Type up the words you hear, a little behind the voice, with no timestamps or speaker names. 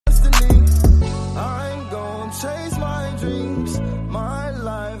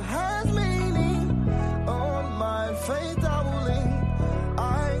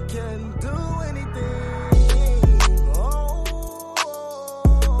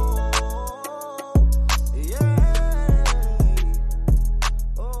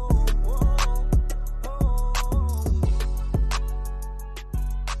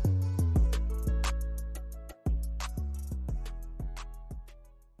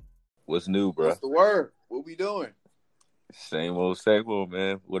What's new, bro? What's the word? What we doing? Same old,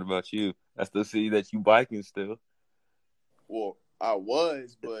 man. What about you? I still see that you biking still. Well, I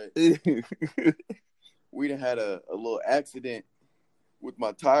was, but we done had a little accident with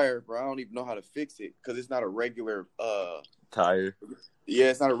my tire, bro. I don't even know how to fix it because it's not a regular Tire? Yeah,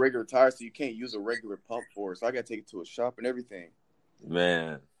 it's not a regular tire, so you can't use a regular pump for it. So I got to take it to a shop and everything.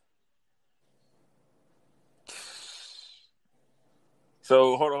 Man.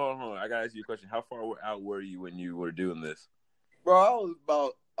 So, hold on. I got to ask you a question. How far out were you when you were doing this? Bro, I was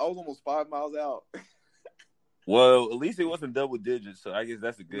almost 5 miles out. Well, at least it wasn't double digits, so I guess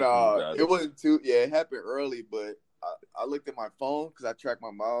that's a good thing about it. It wasn't too. Yeah, it happened early, but I looked at my phone because I track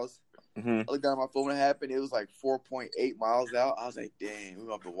my miles. Mm-hmm. I looked down at my phone when it happened. It was like 4.8 miles out. I was like, dang, we're going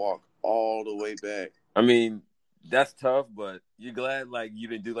to have to walk all the way back. I mean, that's tough, but you're glad like you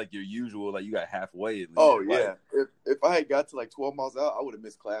didn't do like your usual, like you got halfway at least. Oh, yeah. If I had got to like 12 miles out, I would have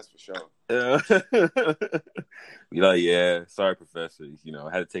missed class for sure. You're like, yeah, sorry, professor.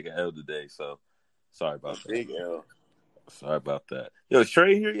 I had to take an L today, so sorry about that. Big L. Sorry about that. Yo, is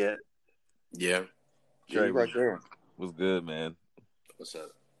Trey here yet? Yeah. Trey, right there. What's good, man? What's up?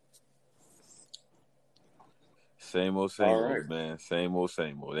 Same old, man. Same old.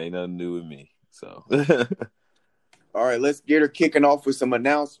 Ain't nothing new with me. So, all right, let's get her kicking off with some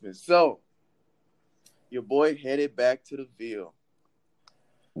announcements. So, your boy headed back to the Ville.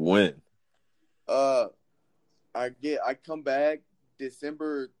 When? I come back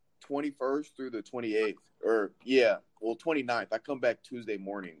December 21st through the 28th. 29th. I come back Tuesday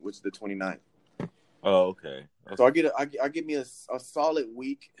morning, which is the 29th. Oh, okay. So I give me a solid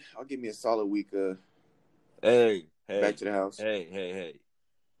week. I'll give me a solid week. Hey, back to the house. Hey.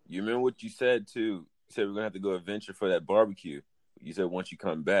 You remember what you said too? You said we're gonna have to go adventure for that barbecue. You said once you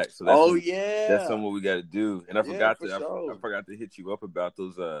come back. So that's something we got to do. And I forgot to hit you up about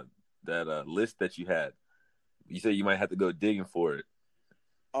those that list that you had. You said you might have to go digging for it.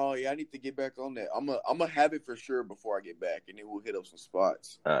 Oh yeah, I need to get back on that. I'm gonna have it for sure before I get back, and then we'll hit up some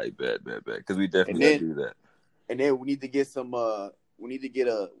spots. All right, bet. Because we definitely gotta do that. And then we need to get some. That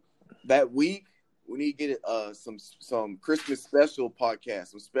week. We need to get some Christmas special podcasts,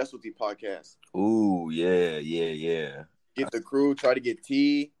 some specialty podcasts. Ooh, yeah. Get the crew, try to get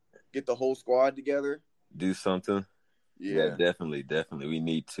T, get the whole squad together. Do something. Yeah, definitely. We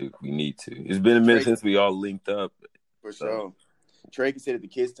need to. It's been a minute since we all linked up. For sure. Trey can sit at the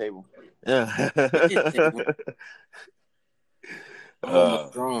kids' table. Yeah. I'm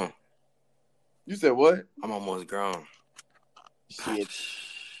almost grown. You said what? I'm almost grown. Shit.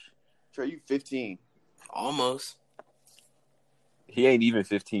 Trey, you 15. Almost. He ain't even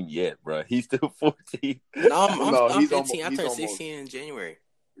 15 yet, bro. He's still 14. No, I'm 15. I turned 16 in January.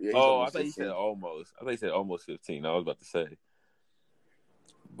 Yeah, I thought you said almost. I thought you said almost 15. I was about to say.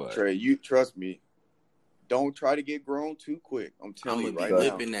 But Trey, you trust me. Don't try to get grown too quick. I'm telling you right now. I'm going to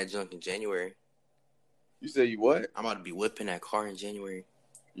be whipping that junk in January. You say you what? I'm about to be whipping that car in January.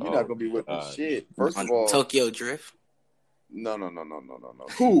 You're not going to be whipping shit. First of all. Tokyo Drift? No.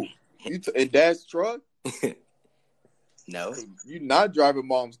 Who? In Dad's truck? No. You're not driving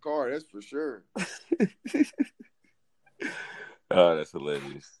Mom's car, that's for sure. Oh, that's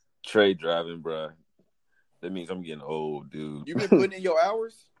hilarious. Trey driving, bro. That means I'm getting old, dude. You been putting in your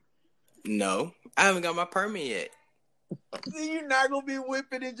hours? No. I haven't got my permit yet. Then you're not going to be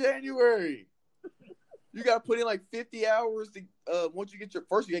whipping in January. You got to put in like 50 hours to once you get you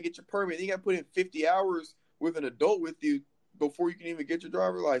got to get your permit. Then you got to put in 50 hours with an adult with you before you can even get your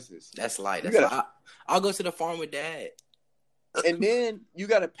driver's license. That's light. I'll go to the farm with Dad. And then you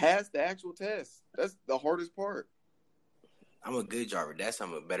got to pass the actual test. That's the hardest part. I'm a good driver.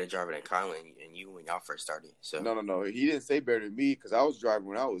 I'm a better driver than Kylan and you when y'all first started. So No. He didn't say better than me because I was driving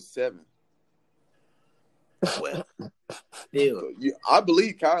when I was 7. Well, still. I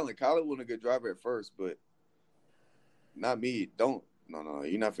believe Kylan. Kylan wasn't a good driver at first, but not me. No.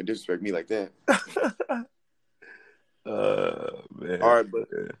 You're not finna disrespect me like that. Man. All right,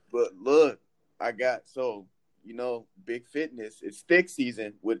 but look, I got Big Fitness. It's thick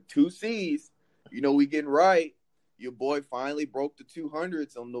season with 2 C's. We getting right. Your boy finally broke the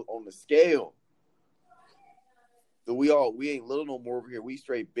 200s on the scale. So we ain't little no more over here. We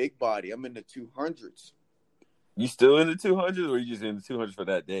straight big body. I'm in the 200s. You still in the 200s, or you just in the 200s for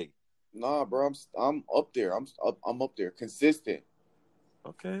that day? Nah, bro. I'm up there. I'm up there. Consistent.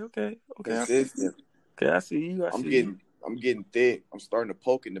 Okay. Consistent. I see you. I'm getting thick. I'm starting to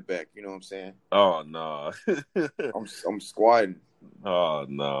poke in the back. You know what I'm saying? Oh no. I'm squatting. Oh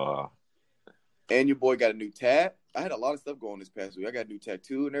no. And your boy got a new tat. I had a lot of stuff going this past week. I got a new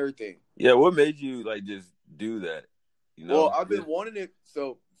tattoo and everything. Yeah, what made you just do that? Well, I've been wanting it.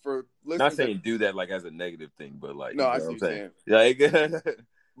 So for listeners, not saying do that like as a negative thing, but like no, I see what you're saying. Like,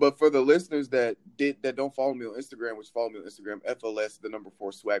 but for the listeners that don't follow me on Instagram, which follow me on Instagram,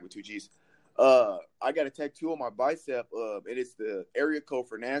 FLS4 swag with 2 G's. I got a tattoo on my bicep, and it's the area code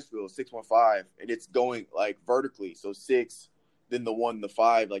for Nashville, 615, and it's going like vertically, so 6, then the 1, the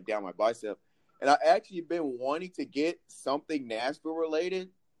 5, like down my bicep. And I actually been wanting to get something Nashville related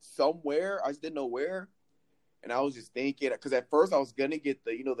somewhere. I just didn't know where. And I was just thinking, because at first I was gonna get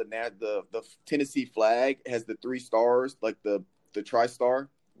the Tennessee flag. It has the 3 stars, like the tri-star.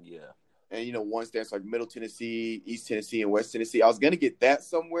 Yeah. And one stands for like Middle Tennessee, East Tennessee, and West Tennessee. I was gonna get that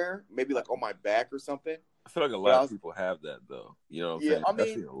somewhere, maybe like on my back or something. I feel like a lot of people have that though. You know what I'm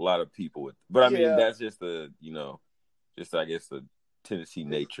saying? I mean, a lot of people with, but I mean that's just the I guess the Tennessee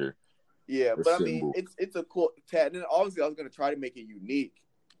nature. Yeah, but symbol. I mean it's a cool tat. And then obviously I was gonna try to make it unique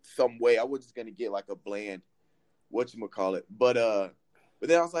some way. I was just gonna get like a bland whatchamacallit. But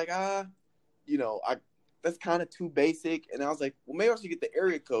then I was like, that's kind of too basic. And I was like, well, maybe I should get the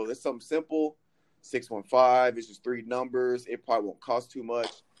area code. That's something simple. 615. It's just 3 numbers. It probably won't cost too much.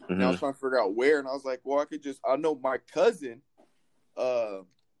 Mm-hmm. And I was trying to figure out where. And I was like, well, I know my cousin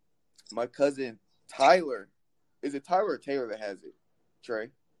Tyler. Is it Tyler or Taylor that has it? Trey?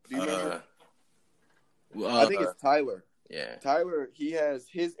 Do you remember? I think it's Tyler. Yeah. Tyler, he has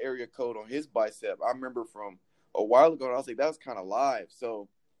his area code on his bicep. I remember from a while ago, and I was like, that was kind of live. So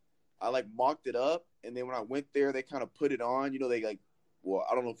I like mocked it up, and then when I went there, they kind of put it on. They like, well,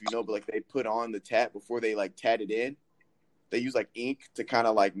 I don't know if you know, but like they put on the tat before they like tat it in. They use like ink to kind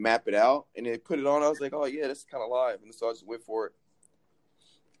of like map it out, and they put it on. I was like, oh yeah, this is kind of live, and so I just went for it.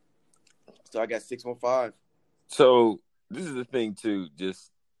 So I got 615. So this is the thing too.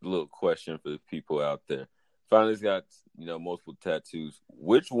 Just a little question for the people out there. Finally's got multiple tattoos.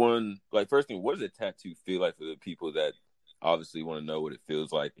 Which one? Like first thing, what does a tattoo feel like for the people that obviously want to know what it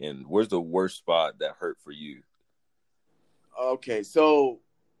feels like, and where's the worst spot that hurt for you? Okay, so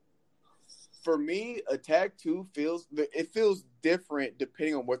for me, a tattoo feels different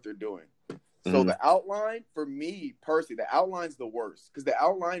depending on what they're doing. So the outline, for me personally, the outline's the worst because the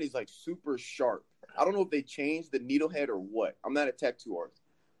outline is like super sharp. I don't know if they changed the needle head or what. I'm not a tattoo artist,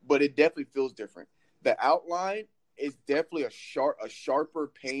 but it definitely feels different. The outline is definitely a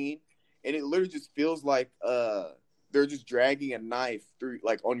sharper pain, and it literally just feels like they're just dragging a knife through,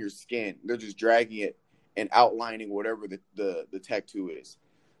 like on your skin. They're just dragging it and outlining whatever the tattoo is.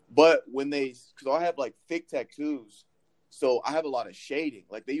 But because I have like thick tattoos, so I have a lot of shading.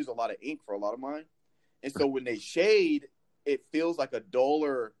 Like they use a lot of ink for a lot of mine, and so when they shade, it feels like a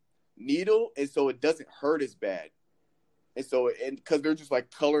duller needle, and so it doesn't hurt as bad. And so, because they're just like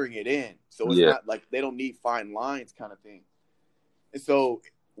coloring it in, so it's not like they don't need fine lines kind of thing. And so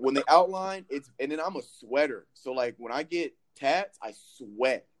when they outline, and then I'm a sweater, so like when I get tats, I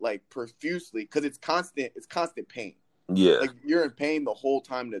sweat like profusely because it's constant pain. Yeah, like you're in pain the whole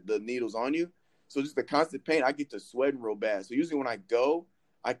time that the needle's on you. So just the constant pain, I get to sweating real bad. So usually when I go,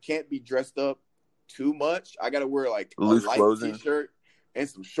 I can't be dressed up too much. I gotta wear like a light clothing, t-shirt and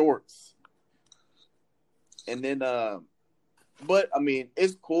some shorts. And then, but I mean,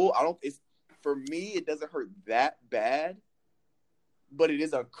 it's cool. For me, it doesn't hurt that bad, but it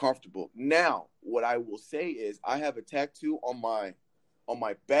is uncomfortable. Now, what I will say is I have a tattoo on my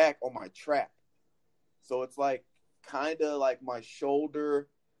back, on my trap. So it's like kind of like my shoulder.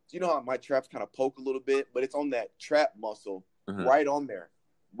 You know how my traps kind of poke a little bit, but it's on that trap muscle right on there.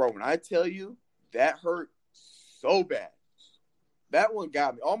 Bro, when I tell you, that hurt so bad. That one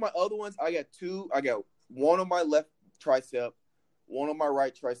got me. All my other ones, I got 2. I got one on my left tricep, one on my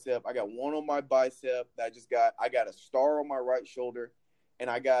right tricep. I got one on my bicep that I just got. I got a star on my right shoulder, and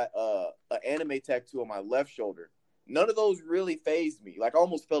I got an anime tattoo on my left shoulder. None of those really fazed me. Like I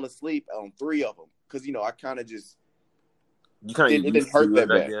almost fell asleep on 3 of them because I kind of just it didn't hurt that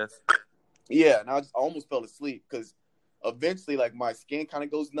bad. I guess. Yeah, and I almost fell asleep because eventually, like my skin kind of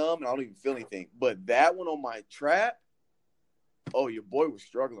goes numb and I don't even feel anything. But that one on my trap, oh, your boy was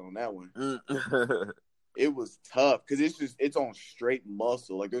struggling on that one. It was tough because it's on straight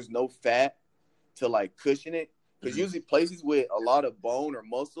muscle. Like there's no fat to like cushion it. Because usually places with a lot of bone or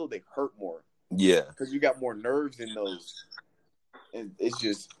muscle, they hurt more. Yeah. Because you got more nerves in those. And it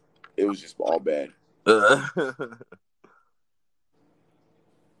was just all bad.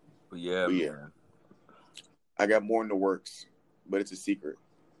 Yeah, man. I got more in the works, but it's a secret.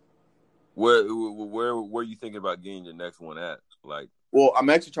 Where are you thinking about getting your next one at? Like, well, I'm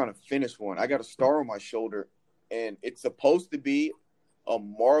actually trying to finish one. I got a star on my shoulder, and it's supposed to be a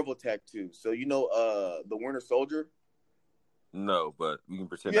Marvel tattoo. So the Winter Soldier. No, but we can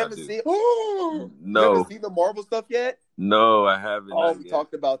pretend. You haven't seen? No, you haven't seen the Marvel stuff yet? No, I haven't. Oh, we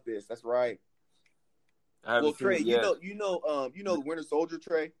talked about this. That's right. I haven't Trey, seen it yet. you know the Winter Soldier,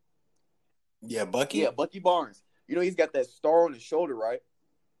 Trey. Yeah, Bucky. Yeah, Bucky Barnes. You know he's got that star on his shoulder, right?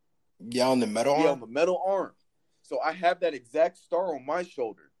 Yeah, on the metal arm. Yeah, on the metal arm. So I have that exact star on my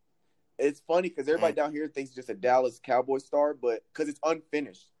shoulder. It's funny because everybody down here thinks it's just a Dallas Cowboys star, but because it's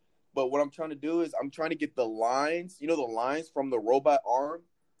unfinished. But what I'm trying to do is I'm trying to get the lines, the lines from the robot arm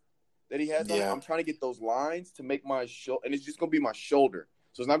that he has on it. I'm trying to get those lines to make my shoulder, and it's just gonna be my shoulder.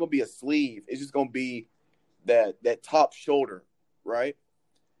 So it's not gonna be a sleeve. It's just gonna be that top shoulder, right?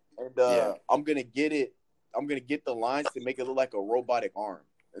 And I'm gonna get it. I'm gonna get the lines to make it look like a robotic arm,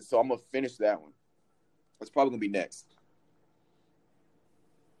 and so I'm gonna finish that one. That's probably gonna be next.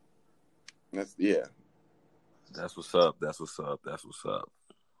 That's what's up. That's what's up.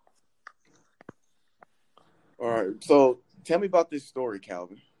 All right. So tell me about this story,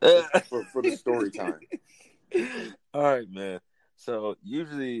 Calvin, for the story time. All right, man. So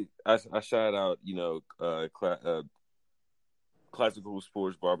usually I shout out, Classical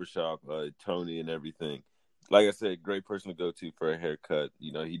Sports Barbershop, Tony and everything. Like I said, great person to go to for a haircut.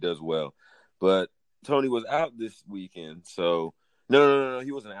 He does well. But Tony was out this weekend, so no,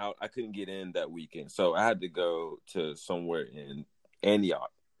 he wasn't out. I couldn't get in that weekend, so I had to go to somewhere in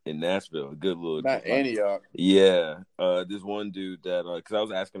Antioch, in Nashville. A good little. Not Antioch. Yeah, this one dude that because I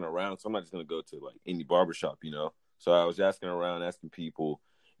was asking around, so I'm not just gonna go to like any barbershop, So I was asking around, asking people,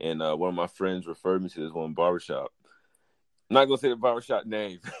 and one of my friends referred me to this one barbershop. I'm not gonna say the barbershop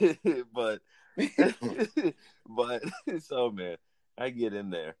name, but so man, I get in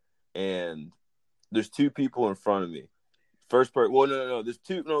there and there's two people in front of me. First person, well, no, there's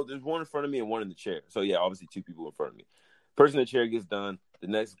two. No, there's one in front of me and one in the chair. So yeah, obviously two people in front of me. Person in the chair gets done. The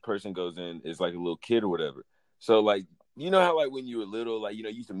next person goes in is like a little kid or whatever. So like, how like when you were little, like you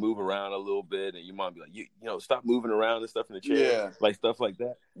used to move around a little bit, and your mom be like, you stop moving around and stuff in the chair, like stuff like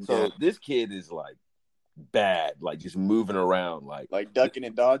that. So this kid is like bad, like just moving around, like ducking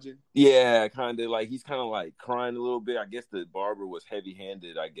and dodging. Yeah, kind of like he's kind of like crying a little bit. I guess the barber was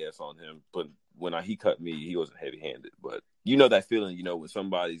heavy-handed, I guess, on him, but when he cut me, he wasn't heavy-handed. But that feeling, when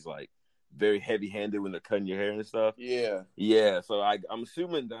somebody's like very heavy-handed when they're cutting your hair and stuff. Yeah. So I'm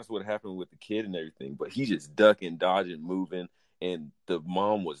assuming that's what happened with the kid and everything. But he just ducking, dodging, moving, and the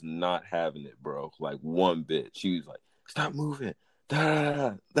mom was not having it, bro. Like one bit. She was like, "Stop moving,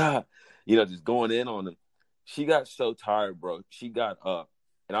 da da," just going in on him. She got so tired, bro. She got up,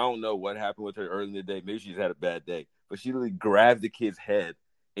 and I don't know what happened with her early in the day. Maybe she just had a bad day, but she literally grabbed the kid's head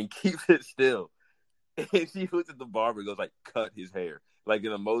and keeps it still. And she looks at the barber and goes like, "Cut his hair," like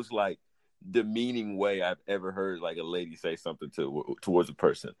in the most like demeaning way I've ever heard like a lady say something towards a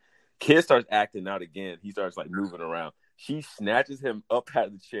person. Kid starts acting out again. He starts like moving around. She snatches him up out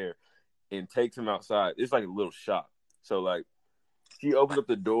of the chair and takes him outside. It's like a little shop. So like she opens up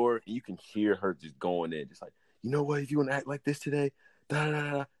the door and you can hear her just going in, just like, you know what? If you want to act like this today,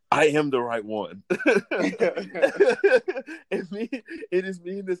 I am the right one. It is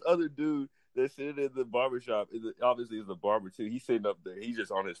me and this other dude that's sitting in the barbershop. Obviously, is a barber too. He's sitting up there. He's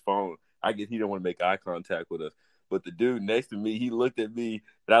just on his phone. I guess he didn't want to make eye contact with us. But the dude next to me, he looked at me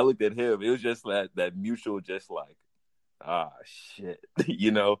and I looked at him. It was just that mutual, just like, shit,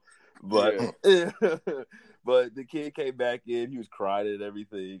 But but the kid came back in. He was crying and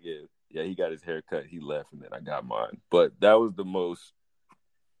everything. And yeah, he got his hair cut. He left, and then I got mine. But that was the most,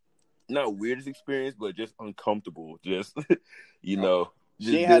 not weirdest experience, but just uncomfortable. Just,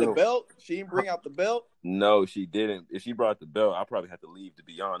 She ain't had a belt? She didn't bring out the belt? No, she didn't. If she brought the belt, I probably had to leave, to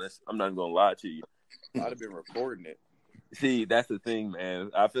be honest. I'm not even going to lie to you. I'd have been recording it. See, that's the thing, man.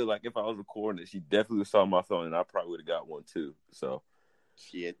 I feel like if I was recording it, she definitely saw my phone, and I probably would have got one too. So,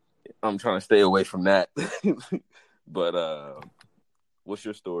 shit. I'm trying to stay away from that. But what's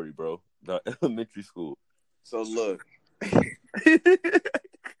your story, bro? The elementary school. So look.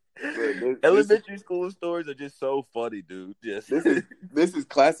 Elementary school stories are just so funny, dude. Just this is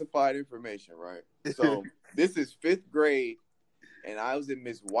classified information, right? So this is 5th grade, and I was in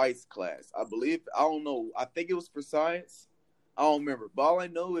Miss White's class. I don't know. I think it was for science. I don't remember. But all I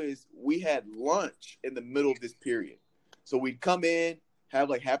know is we had lunch in the middle of this period. So we'd come in,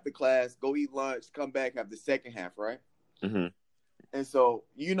 have like half the class, go eat lunch, come back, have the second half, right? Mm-hmm. And so,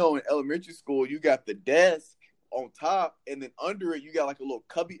 in elementary school, you got the desk on top, and then under it, you got like a little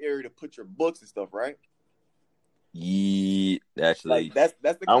cubby area to put your books and stuff, right? Yeah, actually, like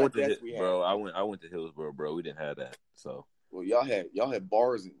that's the kind of desk we had. Bro, I went to Hillsborough, bro. We didn't have that, so. Well, y'all had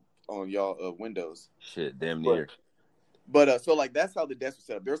bars on y'all windows. Shit, damn near. But so like that's how the desk was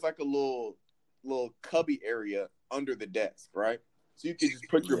set up. There's like a little cubby area under the desk, right? So you can just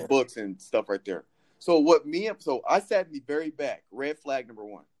put your books and stuff right there. So I sat in the very back. Red flag number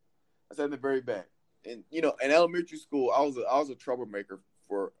one. I sat in the very back, and in elementary school, I was a troublemaker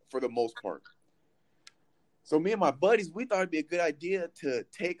for the most part. So me and my buddies, we thought it'd be a good idea to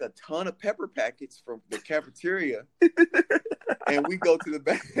take a ton of pepper packets from the cafeteria, and we go to the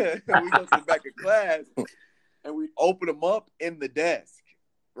back. We go to the back of class, and we open them up in the desk.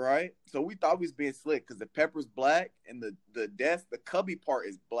 Right? So we thought we was being slick because the pepper's black and the desk, the cubby part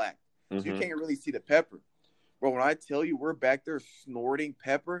is black. So you can't really see the pepper. Bro, when I tell you we're back there snorting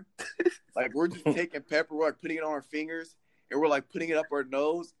pepper, like we're just taking pepper, we're like putting it on our fingers, and we're like putting it up our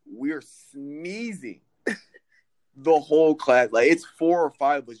nose. We're sneezing. The whole class. Like it's 4 or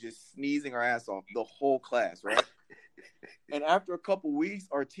 5 was just sneezing our ass off. The whole class, right? And after a couple weeks,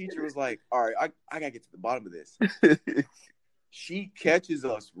 our teacher was like, all right, I gotta get to the bottom of this. She catches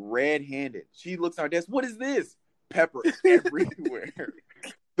us red-handed. She looks at our desk. What is this? Pepper everywhere.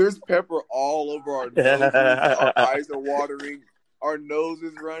 There's pepper all over our noses. Our eyes are watering. Our nose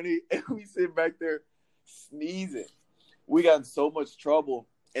is running. And we sit back there sneezing. We got in so much trouble.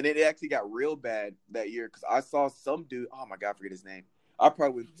 And it actually got real bad that year because I saw some dude. Oh, my God, I forget his name. I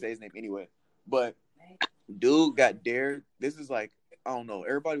probably would say his name anyway. But dude got dared. This is like, I don't know.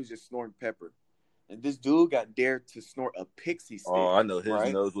 Everybody was just snorting pepper. And this dude got dared to snort a pixie stick. Oh, I know.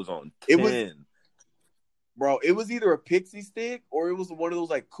 His nose was on 10. It was either a pixie stick or it was one of those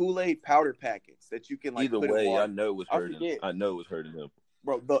like Kool-Aid powder packets that you can like either put way, in water. I know it was hurting. I know it was hurting him.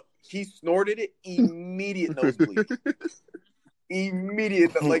 Bro, he snorted it, immediate nosebleed.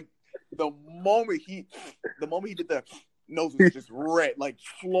 Immediate. Like the moment he did the nose was just red, like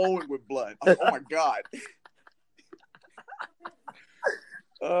flowing with blood. I was like, oh my God.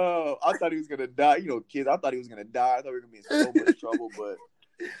 Oh, I thought he was gonna die. Kids, I thought he was gonna die. I thought we were gonna be in so much trouble. But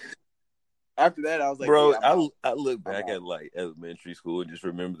after that, I was like, bro, I look back at like elementary school and just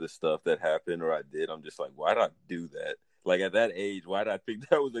remember the stuff that happened or I did. I'm just like, why did I do that? Like at that age, why did I think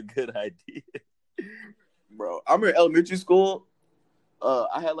that was a good idea? Bro, I remember elementary school.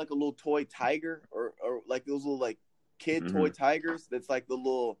 I had like a little toy tiger or like those little like kid toy tigers. That's like the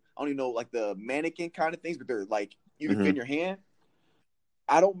little, I don't even know, like the mannequin kind of things, but they're like you can fit in your hand.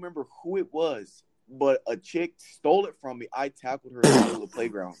 I don't remember who it was, but a chick stole it from me. I tackled her in the middle of the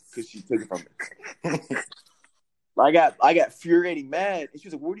playground because she took it from me. I got furiating mad, and she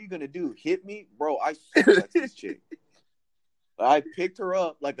was like, "What are you gonna do? Hit me, bro?" I suplexed this chick. I picked her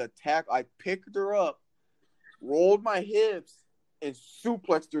up like a tack. I picked her up, rolled my hips, and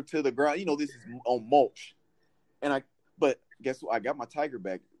suplexed her to the ground. This is on mulch, but guess what? I got my tiger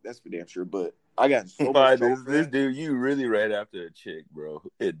back. That's for damn sure. But I got so much trouble. This dude, you really ran after a chick, bro.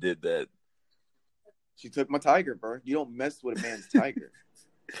 It did that. She took my tiger, bro. You don't mess with a man's tiger.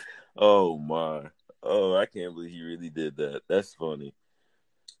 Oh my! Oh, I can't believe he really did that. That's funny.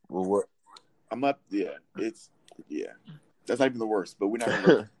 Well, what? I'm up. Yeah, that's not even the worst. But we're not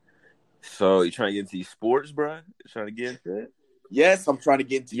gonna. So you trying to get into these sports, bro? You trying to get into it? Yes, I'm trying to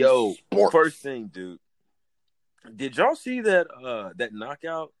get into sports. First thing, dude. Did y'all see that that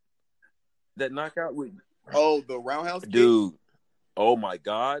knockout? That knockout with the roundhouse kick? Dude. Oh my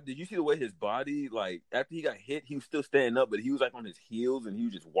God. Did you see the way his body, like after he got hit, he was still standing up, but he was like on his heels and he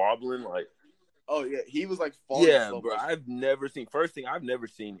was just wobbling like. Oh yeah, he was like falling. Yeah, bro. I've never seen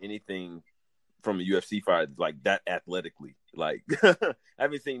anything from a UFC fight like that athletically. Like I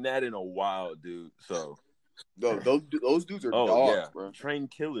haven't seen that in a while, dude. So those dudes are dogs, bro.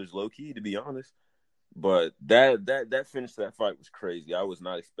 Trained killers, low key, to be honest. But that finish to that fight was crazy. I was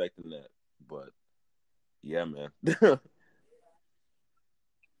not expecting that. But yeah, man.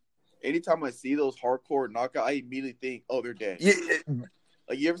 Anytime I see those hardcore knockouts, I immediately think, oh, they're dead. Yeah.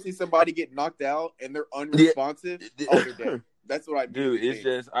 Like you ever see somebody get knocked out and they're unresponsive? Yeah. Oh, they're dead. That's what I do. Dude, it's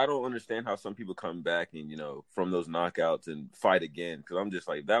just I don't understand how some people come back and from those knockouts and fight again. Because I'm just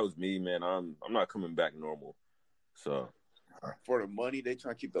like, that was me, man. I'm not coming back normal. So for the money, they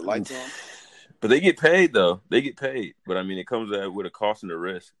try to keep the lights on. But they get paid though. They get paid. But I mean, it comes with a cost and a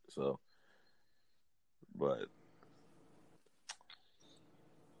risk. So, but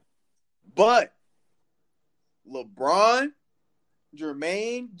LeBron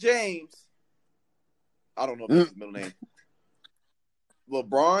Jermaine James, I don't know if that's his middle name.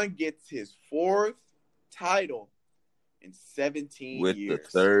 LeBron gets his 4th title in 17 with years. The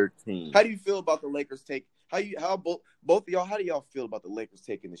third team. How do you feel about the Lakers both of y'all? How do y'all feel about the Lakers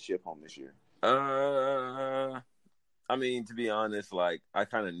taking the ship home this year? I mean, to be honest, like I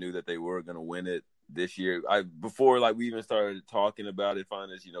kind of knew that they were gonna win it this year. Before like we even started talking about it,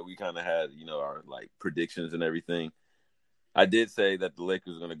 finance, we kind of had our like predictions and everything. I did say that the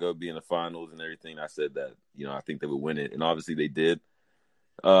Lakers were gonna go be in the finals and everything. I said that I think they would win it, and obviously they did.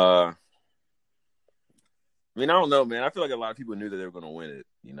 I mean, I don't know, man. I feel like a lot of people knew that they were going to win it,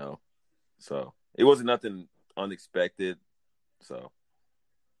 you know? So it wasn't nothing unexpected. So.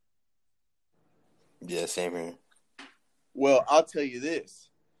 Yeah, same here. Well, I'll tell you this.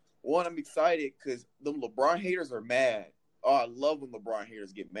 One, I'm excited because the LeBron haters are mad. Oh, I love when LeBron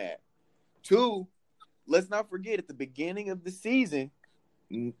haters get mad. Two, let's not forget at the beginning of the season,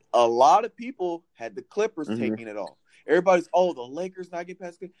 a lot of people had the Clippers taking it off. Everybody's, the Lakers not getting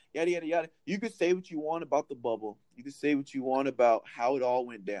past good, yada, yada, yada. You could say what you want about the bubble. You could say what you want about how it all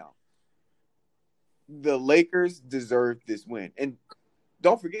went down. The Lakers deserved this win. And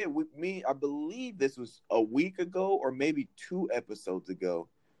don't forget, with me, I believe this was a week ago or maybe 2 episodes ago.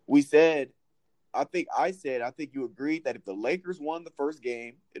 We said, I think you agreed that if the Lakers won the first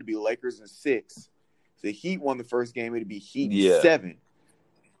game, it'd be Lakers in 6. If the Heat won the first game, it'd be Heat in 7.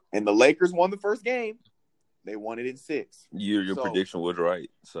 And the Lakers won the first game. They won it in 6. Your prediction was right.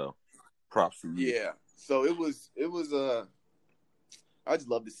 So props to you. Yeah. So it was I just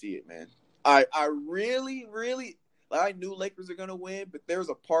love to see it, man. I really, really, I knew Lakers are gonna win, but there's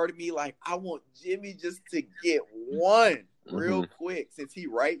a part of me like I want Jimmy just to get one real quick since he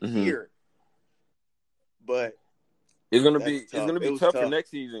here. But it's gonna be tough for next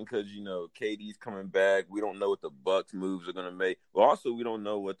season because KD's coming back. We don't know what the Bucks moves are gonna make. But also we don't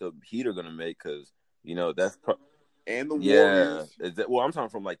know what the Heat are gonna make because that's and the Warriors. Well, I'm talking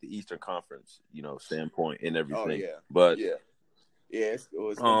from like the Eastern Conference, standpoint and everything. Oh yeah, but it's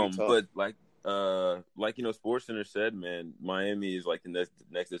gonna be tough. But like SportsCenter said, man, Miami is like the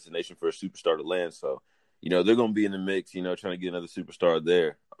next destination for a superstar to land. So they're gonna be in the mix. Trying to get another superstar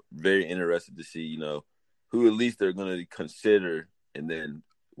there. Very interested to see who at least they're going to consider, and then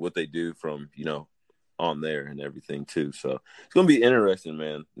what they do from, on there and everything too. So it's going to be interesting,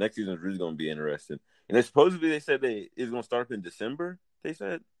 man. Next season is really going to be interesting. And then supposedly they said it's going to start up in December. They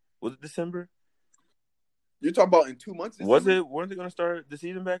said, was it December? You're talking about in 2 months? Was it? Weren't they going to start the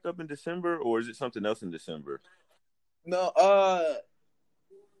season back up in December, or is it something else in December? No,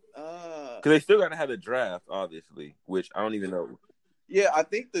 because they still got to have a draft, obviously, which I don't even know. Yeah, I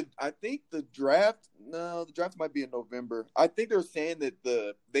think the draft. No, the draft might be in November. I think they're saying that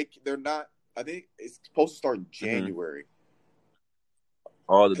they're not. I think it's supposed to start in January.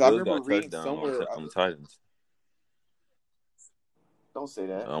 Oh, the Bills got touchdown on the Titans. Don't say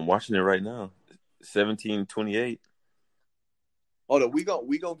that. I'm watching it right now. 17-28. Oh no, we gonna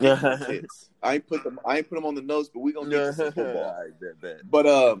get some hits. I ain't put them on the notes, but we gonna get some football. I bet.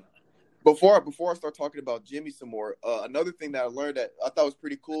 But Before I start talking about Jimmy some more, another thing that I learned that I thought was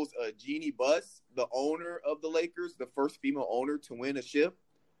pretty cool is Jeannie Buss, the owner of the Lakers, the first female owner to win a ship.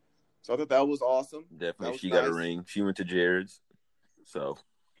 So I thought that was awesome. Definitely, she got a ring. She went to Jared's. So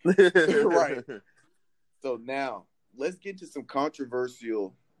right. So now let's get to some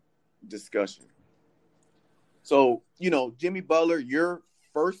controversial discussion. So Jimmy Butler, your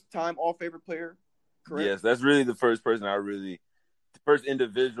first-time All-Favorite player, correct? Yes, that's really the first person first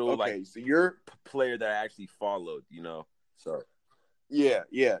individual so you're player that I actually followed, So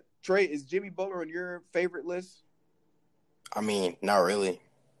yeah. Trey, is Jimmy Butler on your favorite list? I mean, not really.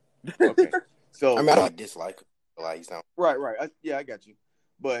 Okay. So I don't dislike him. Like he's not right. I got you.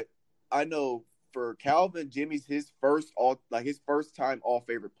 But I know for Calvin, Jimmy's his first time all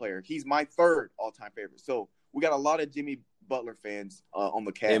favorite player. He's my third all-time favorite. So we got a lot of Jimmy Butler fans on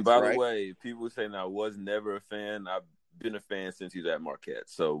the cast. And by the way, people saying I was never a fan. I've been a fan since he was at Marquette,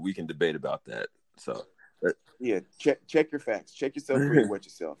 so we can debate about that. So yeah, check your facts, check yourself before you wet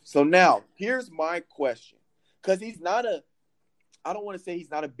yourself. So now here's my question, because he's not I don't want to say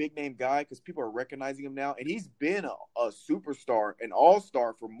he's not a big name guy because people are recognizing him now, and he's been a superstar, an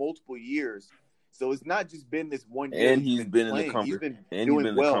all-star for multiple years. So it's not just been this one year. And he's been in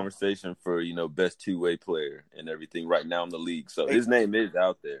the conversation for best two-way player and everything right now in the league. So his name is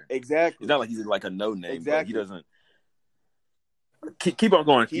out there. Exactly. It's not like he's like a no name. Exactly. But he doesn't. Keep on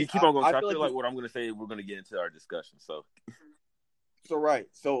going. Keep on going. I feel like what I'm going to say, we're going to get into our discussion. So right.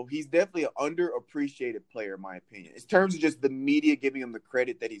 So he's definitely an underappreciated player, in my opinion, in terms of just the media giving him the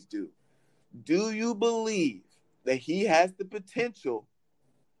credit that he's due. Do you believe that he has the potential?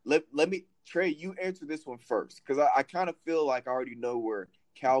 Let me, Trey, you answer this one first, because I kind of feel like I already know where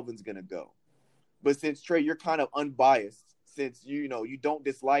Calvin's going to go. But since, Trey, you're kind of unbiased, since you don't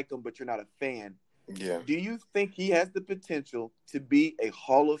dislike him, but you're not a fan. Yeah. Do you think he has the potential to be a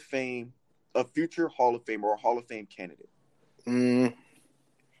future Hall of Fame or a Hall of Fame candidate?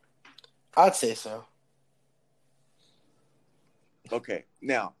 I'd say so. Okay.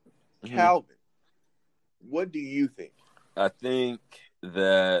 Now, Calvin, what do you think? I think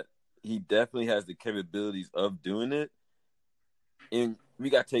that he definitely has the capabilities of doing it. And we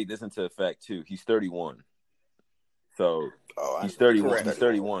got to take this into effect, too. He's 31. So he's 31. He's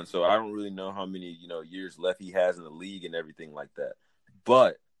 31. So I don't really know how many, years left he has in the league and everything like that.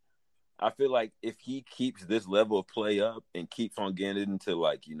 But I feel like if he keeps this level of play up and keeps on getting into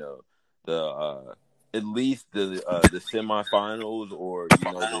the at least the semifinals or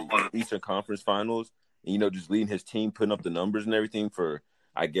the Eastern Conference Finals, and, just leading his team, putting up the numbers and everything for,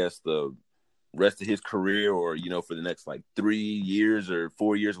 I guess, the rest of his career, or for the next 3 years or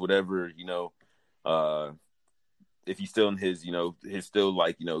 4 years, whatever, if he's still in his his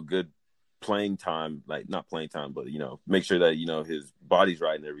still good playing time, not playing time, but make sure that his body's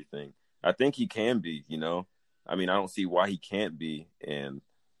right and everything. I think he can be. I mean, I don't see why he can't be, and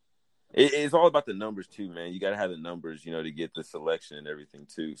it's all about the numbers too, man. You got to have the numbers, to get the selection and everything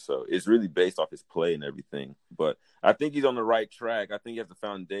too. So it's really based off his play and everything. But I think he's on the right track. I think he has the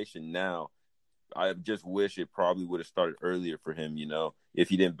foundation now. I just wish it probably would have started earlier for him, if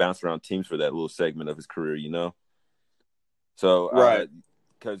he didn't bounce around teams for that little segment of his career, So, right.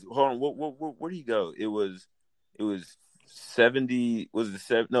 Because hold on, where did he go? It was 70. Was it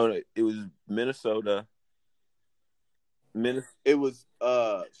 7? No, it was Minnesota. It was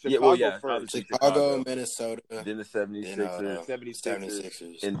Chicago first. Chicago, Minnesota. Then the 76ers.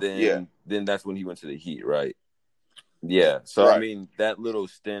 76ers. And then that's when he went to the Heat, right? Yeah. So, right. I mean, that little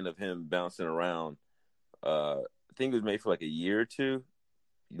stint of him bouncing around, I think it was made for a year or two,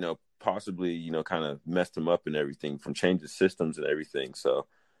 possibly, kind of messed him up and everything from changing systems and everything. So,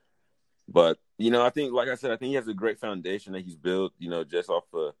 but, I think, like I said, I think he has a great foundation that he's built, just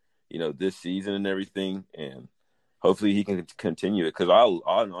off of, this season and everything. And hopefully he can continue it, because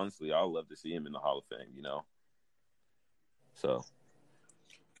honestly, I'll love to see him in the Hall of Fame, So.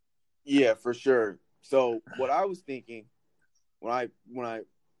 Yeah, for sure. So what I was thinking when I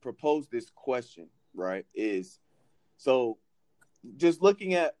proposed this question, right, is so just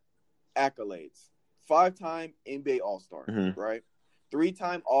looking at accolades: 5-time NBA All-Star, mm-hmm. right?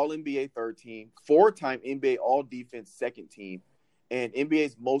 3-time All-NBA third team, 4-time NBA All-Defense second team, and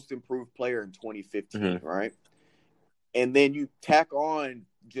NBA's Most Improved Player in 2015, mm-hmm. right? And then you tack on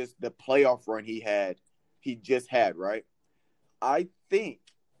just the playoff run he just had, right? I think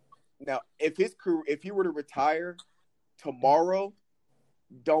now if he were to retire tomorrow,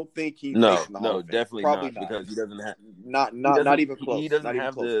 don't think he's making the Hall of Fame. Definitely Probably not, because he doesn't have not even close. He doesn't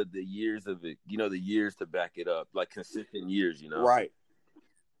have the years of it, the years to back it up, consistent years,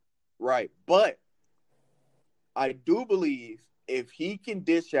 Right. But I do believe if he can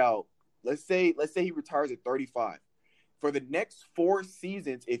dish out, let's say he retires at 35. For the next 4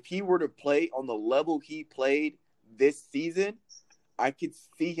 seasons, if he were to play on the level he played this season, I could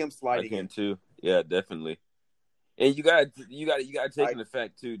see him sliding. I can too. Yeah, definitely. And you got to take into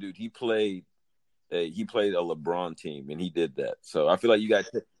fact too, dude. He played a LeBron team, and he did that. So I feel like you got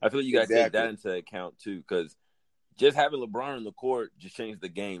to take that into account too, because just having LeBron on the court just changed the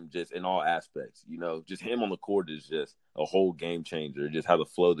game, just in all aspects. Just him on the court is just a whole game changer. Just how the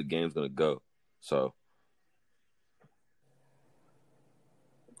flow of the game's gonna go. So.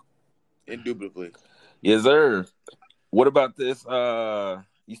 Indubitably. Yes, sir. What about this?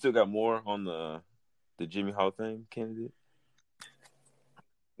 You still got more on the Jimmy Hall of Fame candidate?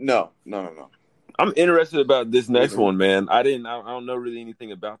 No. I'm interested about this next one, man. I don't know really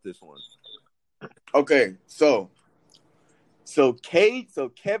anything about this one. Okay, so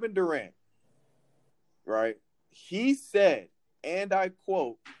Kevin Durant, right? He said, and I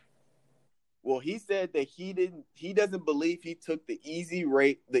quote, well, he said that he doesn't believe he took the easy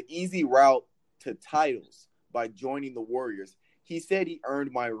route to titles by joining the Warriors. He said he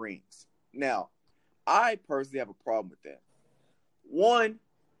earned my rings. Now, I personally have a problem with that. One,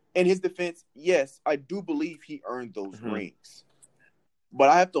 in his defense, yes, I do believe he earned those mm-hmm. rings. But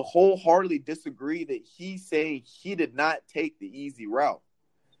I have to wholeheartedly disagree that he's saying he did not take the easy route.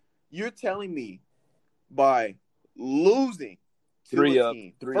 You're telling me by losing to a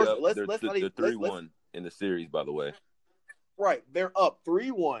team. They're 3-1 in the series, by the way. Right. They're up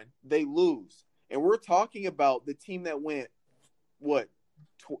 3-1. They lose. And we're talking about the team that went,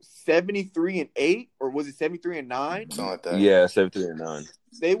 73-8? Or was it 73-9? Something like that. Yeah, 73-9.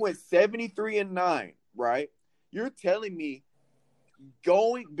 They went 73-9, right? You're telling me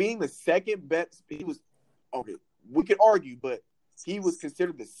being the second best, he was, okay, we could argue, but he was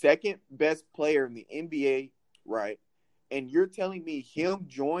considered the second best player in the NBA, right? And you're telling me him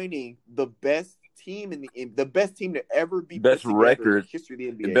joining the best team the best team to ever be best record in the history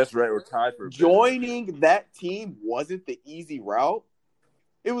of the NBA, the best record tied for joining that team wasn't the easy route.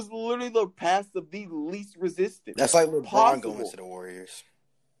 It was literally the path of the least resistance. That's like LeBron going to the Warriors.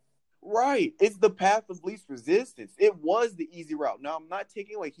 Right. It's the path of least resistance. It was the easy route. Now, I'm not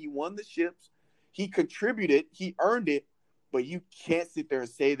taking he won the ships. he contributed, he earned it, but you can't sit there and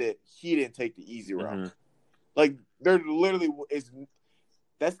say that he didn't take the easy route. Mm-hmm. Like, there literally is.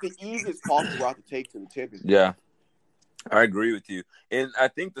 That's the easiest possible route to take to the championship. Yeah, I agree with you, and I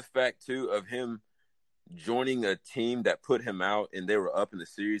think the fact too of him joining a team that put him out and they were up in the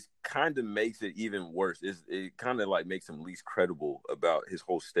series kind of makes it even worse. It kind of like makes him least credible about his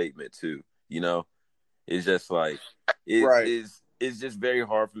whole statement too. You know, it's just like it's just very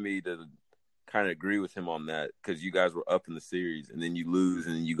hard for me to kind of agree with him on that because you guys were up in the series and then you lose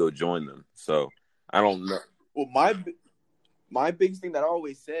and then you go join them. So I don't know. Well, my biggest thing that I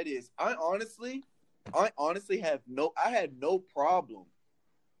always said is I honestly had no problem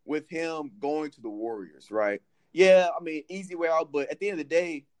with him going to the Warriors, right? Yeah, I mean, easy way out, but at the end of the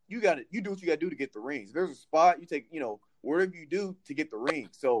day, you do what you got to do to get the rings. If there's a spot, you take, whatever you do to get the ring.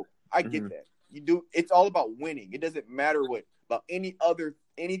 So I get that. You do. It's all about winning. It doesn't matter about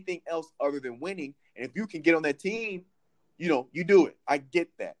anything else other than winning. And if you can get on that team, you do it. I get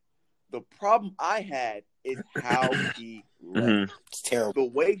that. The problem I had is how he left. It's terrible.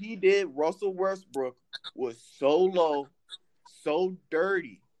 The way he did Russell Westbrook was so low, so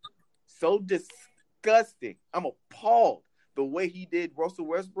dirty, so disgusting. I'm appalled. The way he did Russell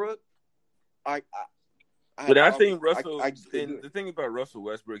Westbrook, I think Russell. The thing about Russell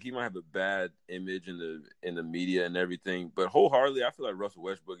Westbrook, he might have a bad image in the media and everything, but wholeheartedly, I feel like Russell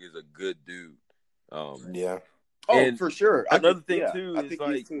Westbrook is a good dude. Yeah. Oh, for sure. Another thing too is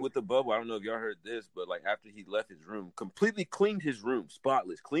like with the bubble. I don't know if y'all heard this, but like after he left his room, completely cleaned his room,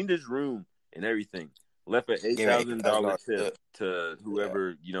 spotless, cleaned his room and everything. Left an $8,000 tip to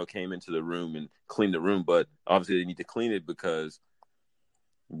whoever came into the room and cleaned the room, but obviously they need to clean it because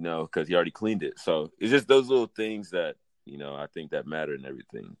he already cleaned it. So it's just those little things that I think that matter and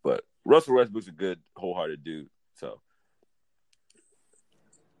everything. But Russell Westbrook's a good, wholehearted dude. So,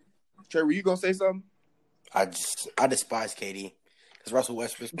 Trey, were you gonna say something? I despise KD because Russell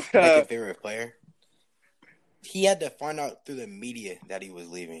Westbrook's my favorite player. He had to find out through the media that he was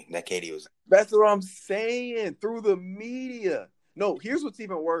leaving, that KD was. That's what I'm saying, through the media. No, here's what's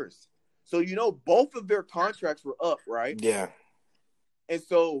even worse. So, both of their contracts were up, right? Yeah. And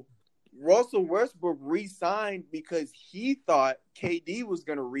so Russell Westbrook re-signed because he thought KD was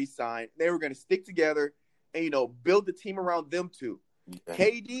going to re-sign. They were going to stick together and, build the team around them two. Yeah.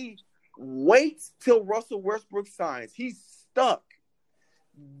 KD waits till Russell Westbrook signs. He's stuck.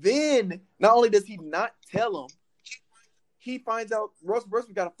 Then, not only does he not tell him, he finds out, Russell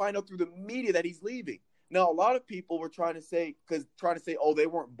Westbrook got to find out through the media that he's leaving. Now, a lot of people were trying to say, oh, they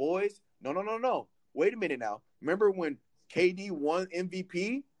weren't boys. No. Wait a minute now. Remember when KD won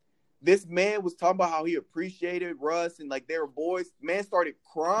MVP? This man was talking about how he appreciated Russ and like they were boys. Man started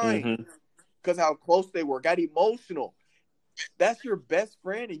crying because how close they were, got emotional. That's your best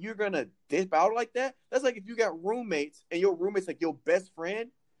friend and you're going to dip out like that? That's like if you got roommates and your roommate's like your best friend,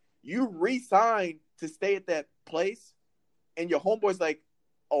 you re-sign to stay at that place and your homeboy's like,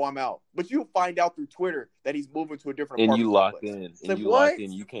 oh, I'm out. But you'll find out through Twitter that he's moving to a different apartment. And you locked in. And you locked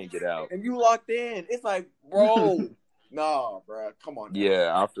in. You can't get out. And you locked in. It's like, bro, nah, bro. Come on now.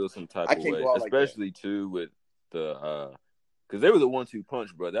 Yeah, I feel some type of way. Especially, like too, with the because they were the 1-2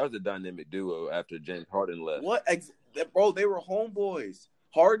 punch, bro. That was a dynamic duo after James Harden left. What? Bro, they were homeboys.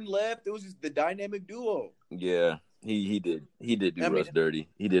 Harden left. It was just the dynamic duo. Yeah, he did. He did do Russ dirty.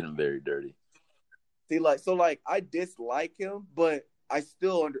 He did him very dirty. See, I dislike him, but I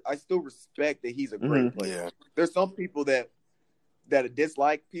still respect that he's a great player. Yeah. There's some people that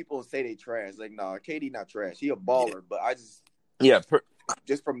dislike people and say they trash. Like, nah, KD not trash. He a baller, but I just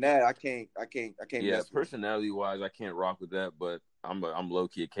just from that I can't. Yeah, personality wise, I can't rock with that. But I'm low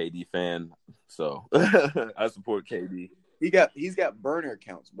key a KD fan, so I support KD. He's got burner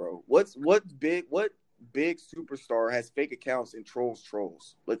accounts, bro. What big superstar has fake accounts and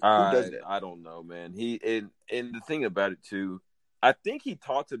trolls? Like, who does that? I don't know, man. And the thing about it too, I think he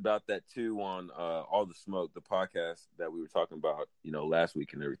talked about that too on All the Smoke, the podcast that we were talking about, last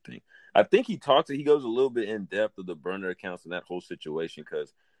week and everything. I think he goes a little bit in depth of the burner accounts and that whole situation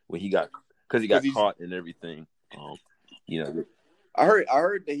because he got caught and everything. I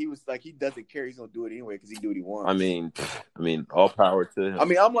heard that he was like he doesn't care. He's gonna do it anyway because he do what he wants. I mean, all power to him. I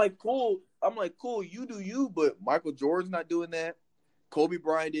mean, I'm like, cool. You do you, but Michael Jordan's not doing that. Kobe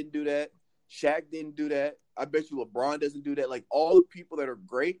Bryant didn't do that. Shaq didn't do that. I bet you LeBron doesn't do that. Like all the people that are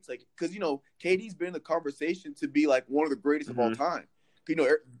great, it's like because KD's been in the conversation to be like one of the greatest of all time.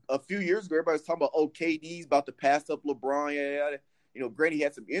 A few years ago, everybody was talking about, KD's about to pass up LeBron. Granted he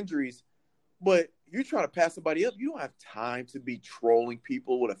had some injuries, but if you're trying to pass somebody up, you don't have time to be trolling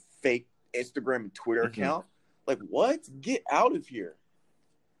people with a fake Instagram and Twitter account. Like what? Get out of here.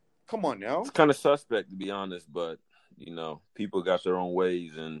 Come on now. It's kind of suspect, to be honest, but, you know, people got their own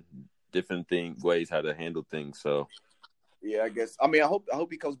ways and different ways how to handle things, so. Yeah, I guess. I mean, I hope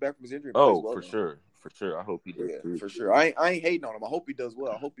he comes back from his injury. And plays well, for sure. I hope he does. Yeah, for sure. I ain't hating on him. I hope he does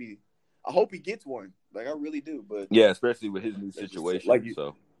well. I hope he gets one. Like, I really do. But yeah, especially with his new situation. Like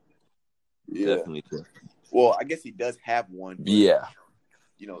so, yeah. Definitely. Well, I guess he does have one. But, yeah.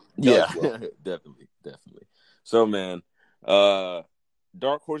 You know. Yeah. Well. Definitely. So, man,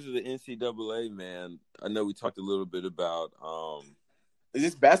 dark horse of the NCAA, man. I know we talked a little bit about. Is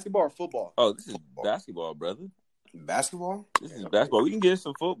this basketball or football? Oh, this is basketball, brother. Basketball? This is basketball. We can get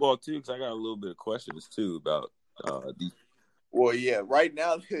some football too, because I got a little bit of questions too about these. Well, yeah. Right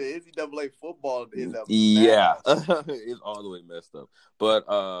now, the NCAA football is a it's all the way messed up. But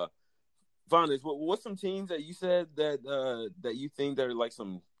Fonnis, what's some teams that you said that you think that are like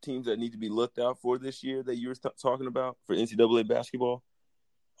some teams that need to be looked out for this year that you were talking about for NCAA basketball?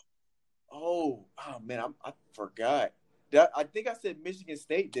 Oh man, I forgot. I think I said Michigan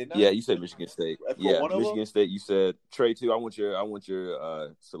State, didn't I? Yeah, you said Michigan State. Michigan State. You said Trey too. I want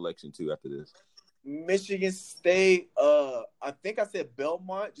your selection too after this. Michigan State. I think I said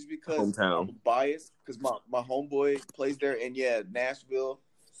Belmont just because hometown. I'm biased because my homeboy plays there, and yeah, Nashville.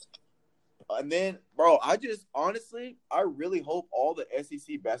 And then, bro, I really hope all the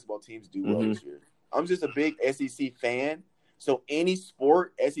SEC basketball teams do well this year. I'm just a big SEC fan, so any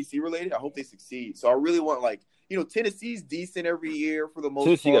sport SEC related, I hope they succeed. So I really want Tennessee's decent every year for the most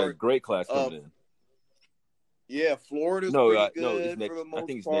part. Tennessee got a great class coming in. Yeah, Florida's pretty good for the most part. I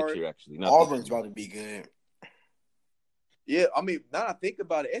think it's next year, actually. Auburn's about to be good. Yeah, I mean, now I think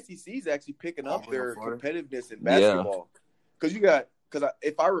about it, SEC's actually picking up their competitiveness in basketball. Because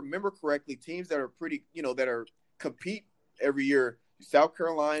if I remember correctly, teams that are pretty, that are compete every year, South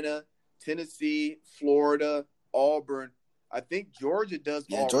Carolina, Tennessee, Florida, Auburn. I think Georgia does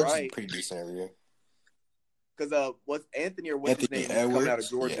all Georgia's right. Pretty decent every year. Because what's his name coming out of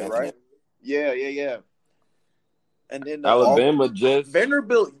Georgia, right? Yeah. And then Alabama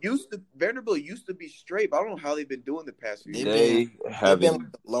Vanderbilt used to be straight, but I don't know how they've been doing the past few years. They've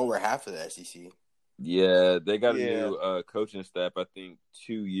been lower half of the SEC. Yeah, they got a new coaching staff. I think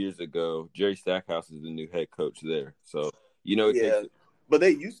 2 years ago, Jerry Stackhouse is the new head coach there. So but they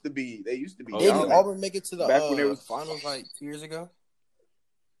used to be. Didn't Auburn make it to the finals like 2 years ago?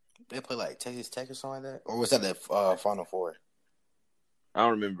 They played like Texas Tech or something like that, or was that the Final Four? I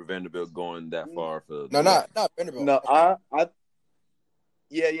don't remember Vanderbilt going that far for. No, not Vanderbilt. No,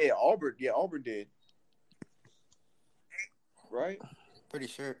 yeah, Auburn. Yeah, Auburn did. Right? Pretty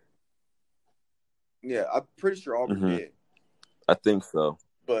sure. Yeah, I'm pretty sure Auburn did. I think so.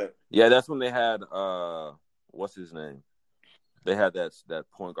 But yeah, that's when they had what's his name? They had that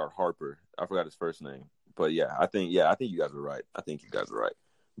point guard Harper. I forgot his first name. But I think you guys are right.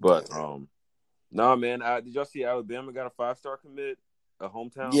 But no, man. Did y'all see Alabama got a 5-star commit, a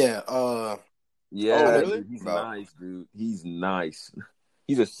hometown? Yeah. Yeah. Oh, really? He's nice, dude. He's nice.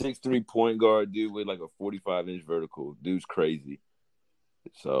 He's a 6'3" point guard, dude, with like a 45-inch vertical. Dude's crazy.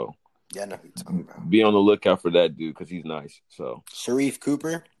 So. Yeah, I know who you're talking about. Be on the lookout for that dude because he's nice. So Sharif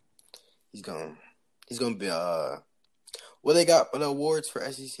Cooper, he's gonna be what they got for the awards for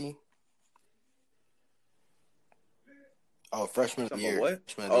SEC? Oh, freshman of the year. What?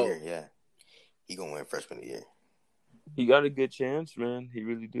 Freshman of the year, yeah. He gonna win freshman of the year. He got a good chance, man. He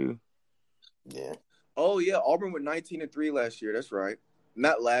really do. Yeah. Oh yeah, Auburn went 19-3 last year. That's right.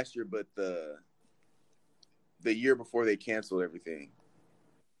 Not last year, but the year before they canceled everything.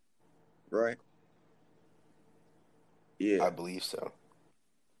 Right? Yeah. I believe so.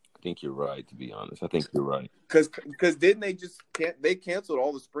 I think you're right, to be honest. I think you're right. Because didn't they canceled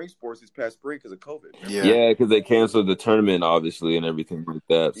all the spring sports this past spring because of COVID? Yeah, because they canceled the tournament, obviously, and everything like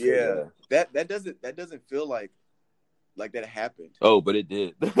that. So, yeah. That doesn't feel like that happened. Oh, but it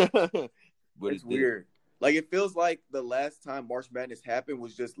did. It's weird. Like, it feels like the last time March Madness happened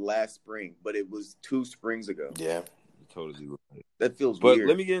was just last spring, but it was 2 springs ago. Yeah. Totally right. That feels weird. But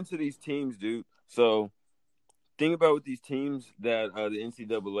let me get into these teams, dude. So, thing about with these teams that the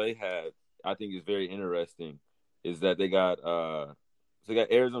NCAA had, I think is very interesting, is that they got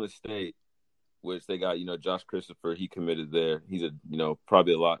Arizona State, which they got Josh Christopher. He committed there. He's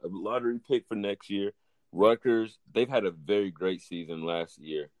probably a lottery pick for next year. Rutgers, they've had a very great season last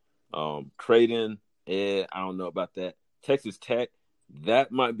year. Creighton, I don't know about that. Texas Tech.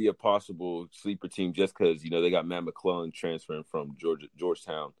 That might be a possible sleeper team just because, they got Matt McClellan transferring from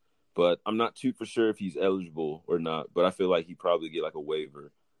Georgetown. But I'm not too for sure if he's eligible or not. But I feel like he'd probably get like a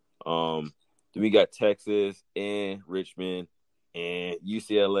waiver. Then we got Texas and Richmond and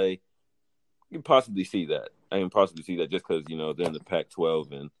UCLA. You can possibly see that. I can possibly see that just because, they're in the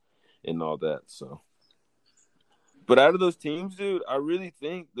Pac-12 and and all that. So, but out of those teams, dude, I really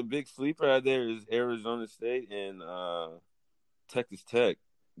think the big sleeper out there is Arizona State and Texas Tech.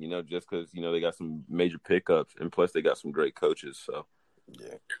 You know, just because they got some major pickups, and plus they got some great coaches. So,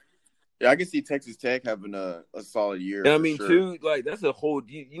 yeah, I can see Texas Tech having a solid year. And I mean, sure. too, like that's a whole.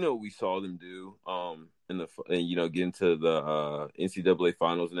 We saw them do get into the NCAA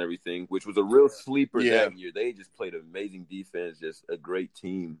finals and everything, which was a real sleeper that year. They just played amazing defense, just a great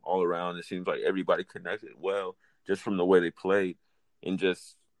team all around. It seems like everybody connected well just from the way they played, and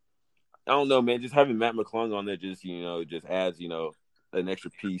just I don't know, man. Just having Matt McClung on there just adds an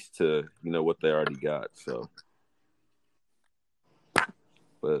extra piece to what they already got. So,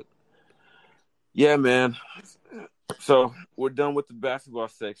 but. Yeah, man. So we're done with the basketball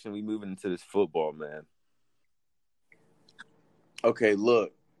section. We moving into this football, man. Okay,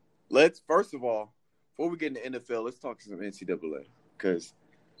 look. Let's first of all, before we get into NFL, let's talk some NCAA because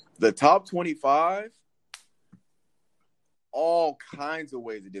the top 25, all kinds of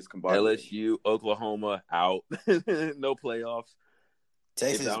ways of discombobulating. LSU, Oklahoma out, no playoffs.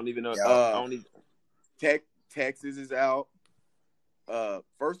 Texas, I don't even know. Texas is out.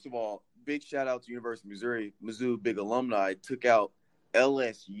 First of all, big shout out to University of Missouri. Mizzou, big alumni, took out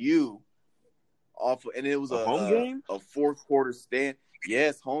LSU off, and it was a home game, a fourth quarter stand.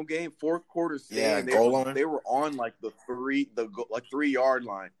 Yes, home game, fourth quarter stand. Yeah, goal line. They were on like the 3-yard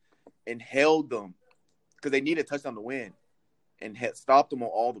line, and held them because they needed a touchdown to win, and stopped them on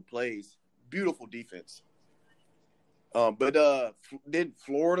all the plays. Beautiful defense. But then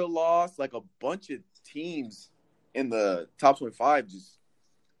Florida lost. Like a bunch of teams in the top 25 just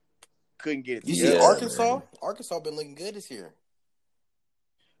couldn't get it together. You see Arkansas? Man. Arkansas been looking good this year.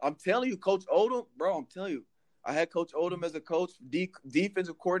 I'm telling you, Coach Odom, bro, I'm telling you. I had Coach Odom as a coach,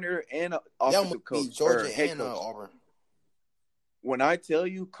 defensive coordinator, and offensive coach. Georgia and Auburn. When I tell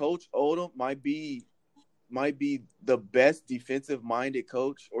you Coach Odom might be the best defensive-minded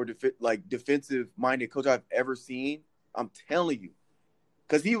coach or defensive-minded coach I've ever seen, I'm telling you.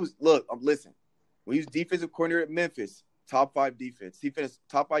 Because listen, when he was defensive coordinator at Memphis, top 5 defense. He finished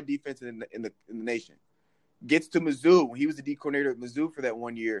top 5 defense in the nation. Gets to Mizzou when he was the D coordinator at Mizzou for that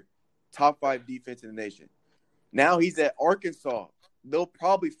 1 year, top 5 defense in the nation. Now he's at Arkansas. They'll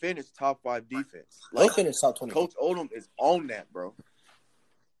probably finish top 5 defense. They'll finish top 20. Coach Odom is on that, bro.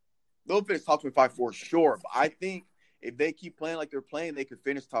 They'll finish top 25 for sure. But I think if they keep playing like they're playing, they could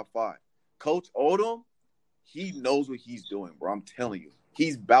finish top 5. Coach Odom, he knows what he's doing, bro. I'm telling you.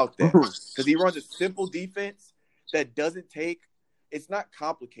 He's about that. Because he runs a simple defense that doesn't take – it's not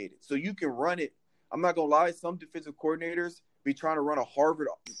complicated. So you can run it. I'm not going to lie. Some defensive coordinators be trying to run a Harvard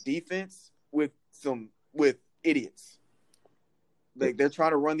defense with idiots. Like they're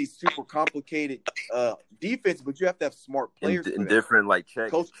trying to run these super complicated defense, but you have to have smart players. And different like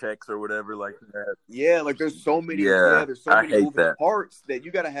checks or whatever like that. Yeah, like there's so many. There's so many moving parts that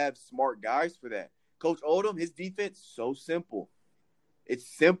you got to have smart guys for that. Coach Odom, his defense so simple. It's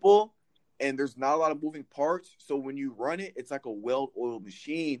simple, and there's not a lot of moving parts. So when you run it, it's like a well-oiled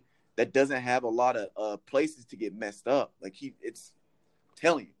machine that doesn't have a lot of places to get messed up. Like I'm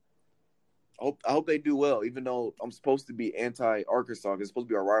telling you. I hope they do well, even though I'm supposed to be anti-Arkansas because it's supposed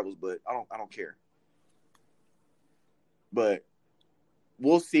to be our rivals, but I don't care. But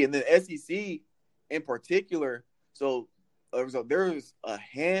we'll see. And then SEC in particular, so there's a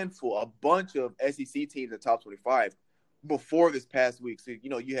bunch of SEC teams in the top 25 before this past week. So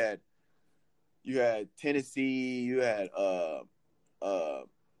you had Tennessee, you had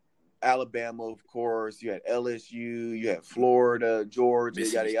Alabama, of course, you had LSU, you had Florida, Georgia,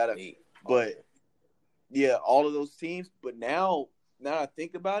 yada yada. But yeah, all of those teams. But now I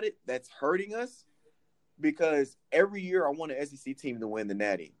think about it, that's hurting us because every year I want an SEC team to win the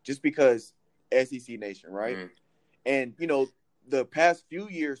Natty, just because SEC Nation, right? Mm-hmm. And the past few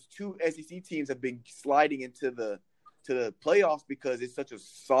years, 2 SEC teams have been sliding into the playoffs because it's such a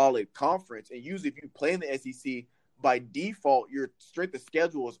solid conference. And usually, if you play in the SEC, by default, your strength of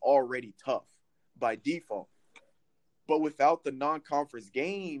schedule is already tough by default. But without the non-conference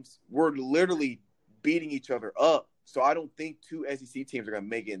games, we're literally beating each other up. So I don't think 2 SEC teams are going to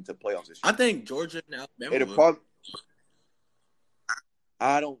make it into playoffs this year. I think Georgia and Alabama.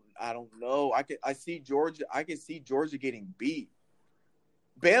 I don't know. I can see Georgia getting beat.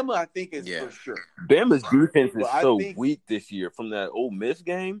 Bama, I think, is for sure. Bama's defense is weak this year from that Ole Miss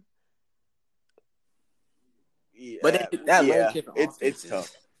game. Yeah, but it's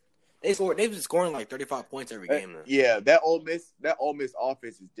tough. They've been scoring like 35 points every game though. Yeah, that Ole Miss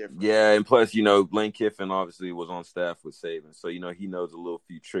offense is different. Yeah, and plus, Lane Kiffin obviously was on staff with Saban, so he knows a little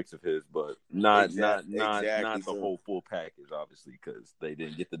few tricks of his, but not the whole full package, obviously, because they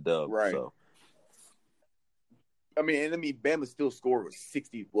didn't get the dub. Right. So, Bama still scored with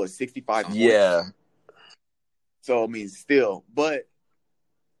 65 points. Yeah. So still, but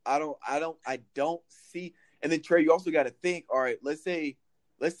I don't see. And then Trey, you also got to think. All right, let's say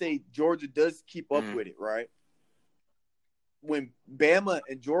Georgia does keep up with it, right? When Bama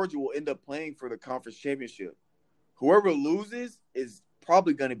and Georgia will end up playing for the conference championship, whoever loses is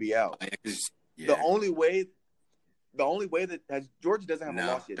probably going to be out. Yeah. The only way that Georgia doesn't have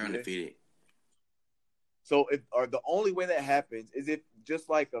a loss yet. They're undefeated. So the only way that happens is if, just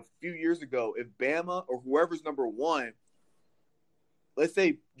like a few years ago, if Bama or whoever's number one, let's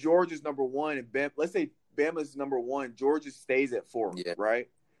say Georgia's number one and let's say Bama's number one, Georgia stays at 4, right?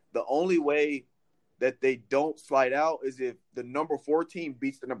 The only way that they don't slide out is if the number 4 team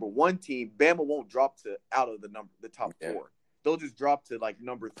beats the number 1 team. Bama won't drop out of the top 4. They'll just drop to like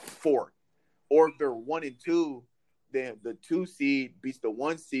number 4. Or if they're 1 and 2, then the 2 seed beats the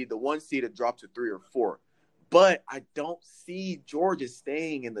 1 seed. The 1 seed will drop to 3 or 4. But I don't see Georgia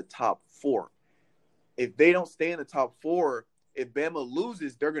staying in the top 4. If they don't stay in the top 4, if Bama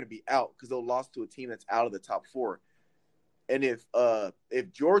loses, they're going to be out because they'll lost to a team that's out of the top 4. And if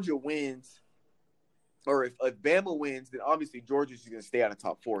Georgia wins, or if Bama wins, then obviously Georgia's just going to stay out of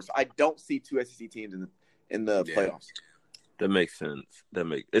top 4. So I don't see 2 SEC teams in the playoffs. That makes sense.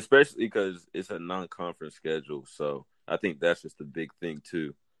 Especially because it's a non-conference schedule. So I think that's just a big thing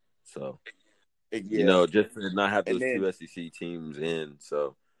too. So, just to not have those 2 SEC teams in.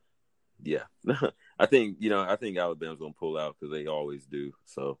 So, yeah, I think Alabama's going to pull out because they always do.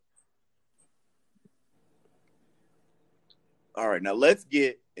 So, all right, now let's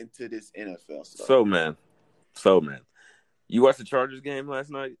get into this NFL stuff. So man, you watched the Chargers game last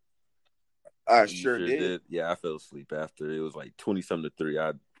night? I sure did. Yeah, I fell asleep after. It was like 20-something to 3.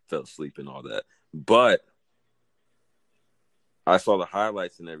 I fell asleep and all that. But I saw the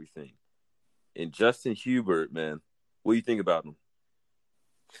highlights and everything. And Justin Herbert, man, what do you think about him?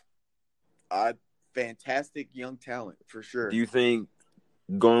 Fantastic young talent, for sure. Do you think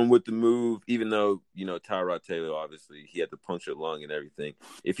going with the move, even though, Tyrod Taylor, obviously, he had the punctured lung and everything,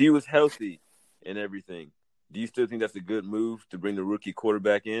 if he was healthy and everything, do you still think that's a good move to bring the rookie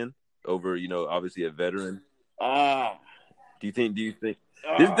quarterback in over, obviously a veteran? Do you think this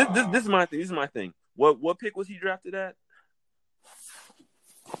is my thing. This is my thing. What pick was he drafted at?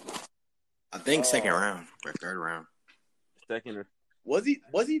 I think second round or third round. Second or was he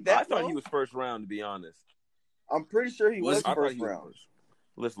that? I thought he was first round, to be honest. I'm pretty sure he was first round.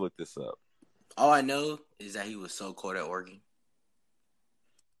 Let's look this up. All I know is that he was so cold at Oregon.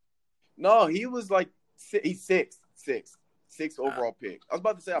 No, he was like he's sixth overall pick. I was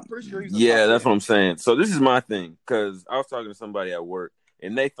about to say I'm pretty sure he's. Yeah, that's what I'm saying. So this is my thing, because I was talking to somebody at work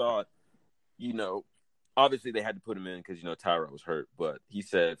and they thought, obviously they had to put him in because Tyrod was hurt, but he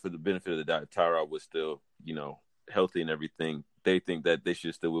said for the benefit of the doubt, Tyrod was still healthy and everything, they think that they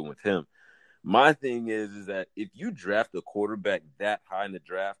should still win with him. My thing is that if you draft a quarterback that high in the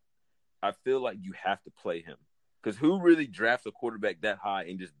draft, I feel like you have to play him. Because who really drafts a quarterback that high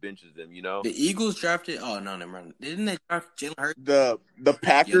and just benches them, The Eagles drafted – oh, no, never mind. Didn't they draft Jalen Hurts? The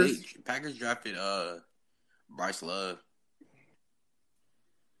Packers? Yeah, Packers drafted Bryce Love.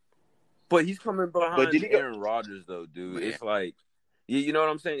 But he's coming behind Aaron Rodgers, though, dude. Yeah. It's like – you know what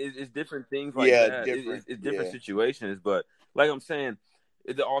I'm saying? It's different things like that. It's different situations. But like I'm saying –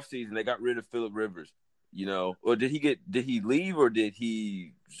 in the offseason, they got rid of Phillip Rivers, or did he leave, or did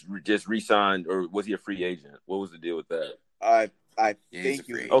he just re-sign, or was he a free agent? What was the deal with that? I think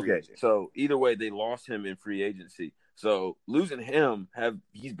he was okay. Agent. So either way, they lost him in free agency. So losing him,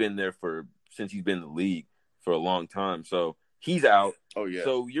 he's been there since he's been in the league for a long time. So he's out. Oh yeah.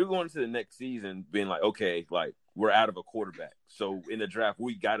 So you're going to the next season being like, okay, like we're out of a quarterback. So in the draft,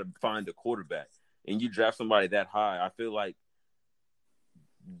 we got to find a quarterback, and you draft somebody that high. I feel like.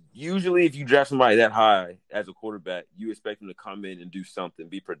 Usually, if you draft somebody that high as a quarterback, you expect them to come in and do something,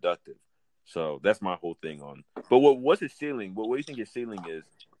 be productive. So that's my whole thing on. But what's his ceiling? What do you think his ceiling is?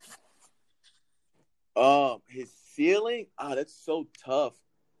 His ceiling? That's so tough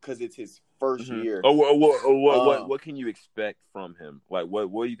because it's his first year. What can you expect from him? Like,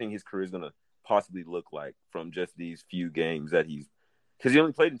 what do you think his career is gonna possibly look like from just these few games that because he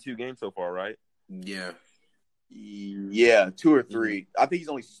only played in 2 games so far, right? Yeah. Yeah, 2 or 3. I think he's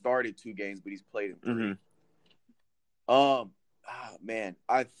only started 2 games, but he's played in 3. Man,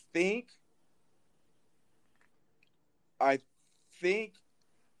 I think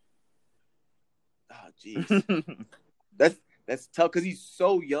jeez. That's tough because he's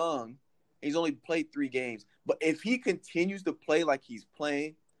so young. He's only played 3 games. But if he continues to play like he's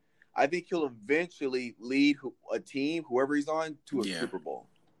playing, I think he'll eventually lead a team, whoever he's on, to a Super Bowl.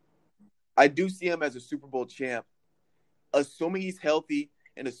 I do see him as a Super Bowl champ, assuming he's healthy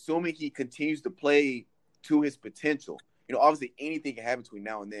and assuming he continues to play to his potential. Obviously anything can happen between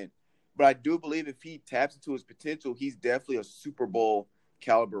now and then. But I do believe if he taps into his potential, he's definitely a Super Bowl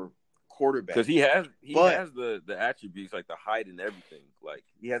caliber quarterback. Because he has the attributes, like the height and everything. Like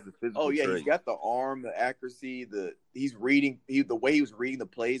he has the physical. Oh yeah, traits. He's got the arm, the accuracy, the way he was reading the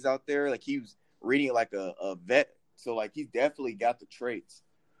plays out there. Like he was reading it like a vet. So like he's definitely got the traits.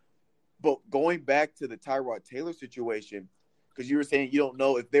 But going back to the Tyrod Taylor situation, because you were saying you don't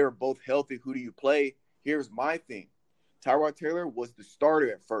know if they were both healthy, who do you play? Here's my thing. Tyrod Taylor was the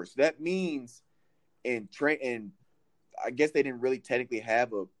starter at first. That means and I guess they didn't really technically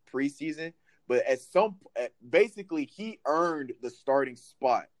have a preseason, but basically he earned the starting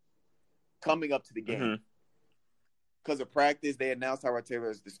spot coming up to the game. Because of practice, they announced Tyrod Taylor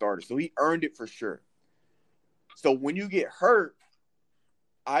as the starter. So he earned it for sure. So when you get hurt,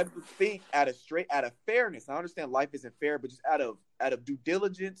 I would think out of fairness, I understand life isn't fair, but just out of due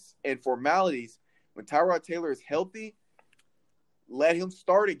diligence and formalities, when Tyrod Taylor is healthy, let him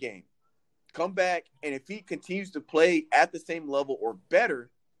start a game. Come back, and if he continues to play at the same level or better,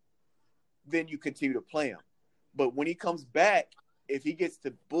 then you continue to play him. But when he comes back, if he gets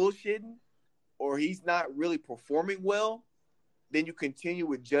to bullshitting or he's not really performing well, then you continue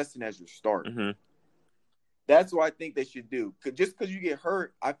with Justin as your starter. That's what I think they should do. Just because you get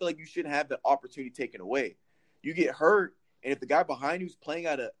hurt, I feel like you shouldn't have the opportunity taken away. You get hurt, and if the guy behind you is playing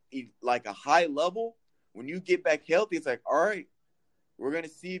at a high level, when you get back healthy, it's like, all right, we're gonna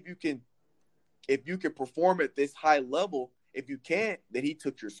see if you can perform at this high level. If you can't, then he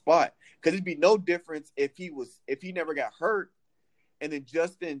took your spot. Because it'd be no difference if he never got hurt, and then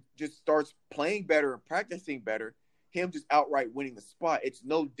Justin just starts playing better and practicing better. Him just outright winning the spot. It's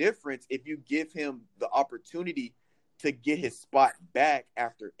no difference if you give him the opportunity to get his spot back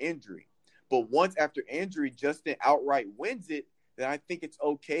after injury. But once after injury, Justin outright wins it, then I think it's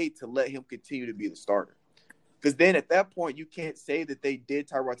okay to let him continue to be the starter. Because then at that point, you can't say that they did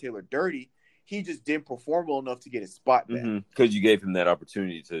Tyrod Taylor dirty. He just didn't perform well enough to get his spot back. Because you gave him that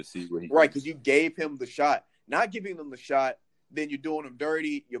opportunity to see what he right, because you gave him the shot. Not giving them the shot, then you're doing them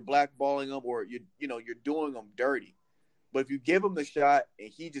dirty, you're blackballing them, or you're doing them dirty. But if you give him the shot and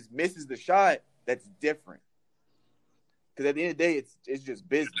he just misses the shot, that's different. Because at the end of the day, it's just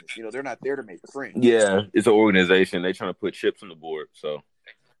business. They're not there to make friends. Yeah, it's an organization. They're trying to put chips on the board. So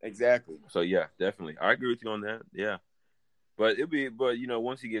exactly. So yeah, definitely, I agree with you on that. Yeah, but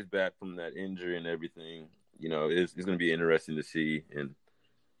once he gets back from that injury and everything, it's going to be interesting to see.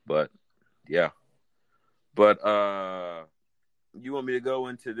 But you want me to go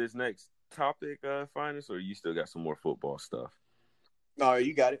into this next topic, Finest, or you still got some more football stuff? No,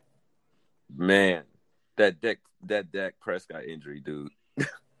 you got it. Man, that Dak Prescott injury, dude.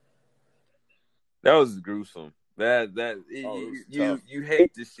 That was gruesome. You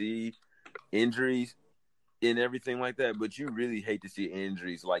hate to see injuries and everything like that, but you really hate to see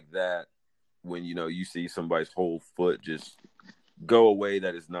injuries like that when you see somebody's whole foot just go away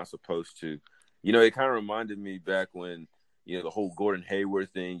that is not supposed to. It kind of reminded me back when the whole Gordon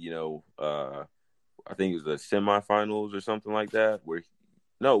Hayward thing. I think it was the semifinals or something like that. Was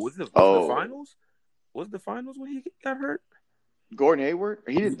it the finals? Was it the finals when he got hurt? Gordon Hayward?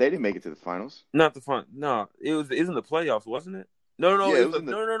 They didn't make it to the finals. Not the fun. No, it was in the playoffs, wasn't it? No. No. It wasn't.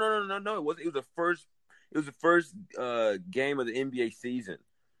 It was the first game of the NBA season.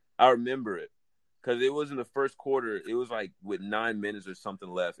 I remember it because it was in the first quarter. It was like with 9 minutes or something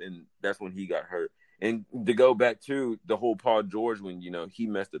left, and that's when he got hurt. And to go back to the whole Paul George when he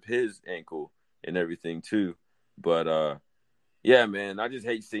messed up his ankle and everything too. But yeah, man, I just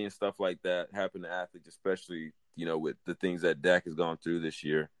hate seeing stuff like that happen to athletes, especially with the things that Dak has gone through this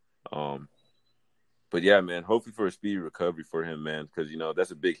year. But yeah, man, hopefully for a speedy recovery for him, man, because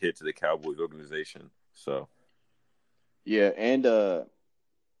that's a big hit to the Cowboys organization. So yeah, and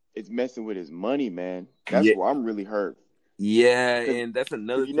it's messing with his money, man. That's where I'm really hurt. Yeah, and that's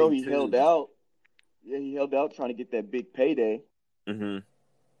another thing he held out. Yeah, he held out trying to get that big payday. Mm-hmm.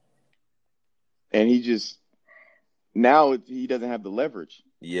 And he doesn't have the leverage.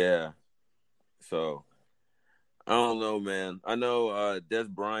 Yeah. So I don't know, man. I know Des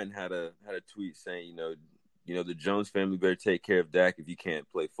Bryant had a tweet saying, the Jones family better take care of Dak if he can't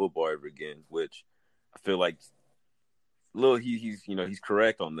play football ever again, which I feel like he's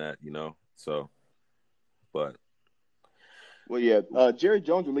correct on that, So, but Well, yeah. Jerry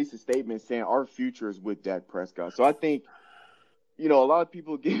Jones released a statement saying our future is with Dak Prescott. So I think, a lot of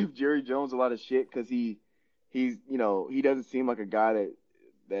people give Jerry Jones a lot of shit because he's he doesn't seem like a guy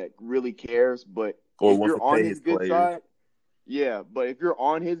that really cares. But or if wants you're to on pay his his good players. side, yeah. But if you're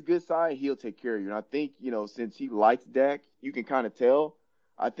on his good side, he'll take care of you. And I think since he likes Dak, you can kind of tell.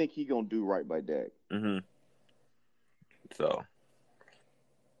 I think he's gonna do right by Dak. Mm-hmm. So.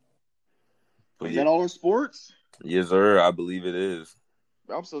 Is that all in sports? Yes, sir. I believe it is.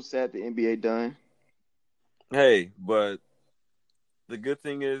 I'm so sad the NBA done. Hey, but the good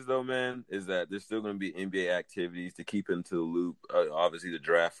thing is, though, man, is that there's still going to be NBA activities to keep into the loop. Obviously, the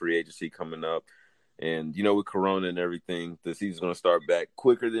draft, free agency coming up. And, with Corona and everything, the season's going to start back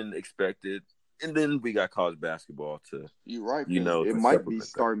quicker than expected. And then we got college basketball to, You're right. It might be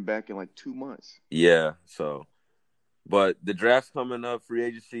starting back in like 2 months. Yeah, so. But the draft's coming up. Free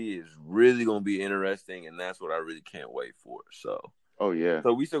agency is really going to be interesting, and that's what I really can't wait for. So. Oh, yeah.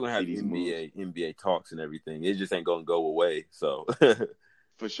 So we still going to have NBA talks and everything. It just ain't going to go away. So.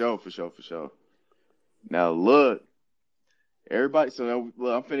 For sure. Now, look. Everybody, I'm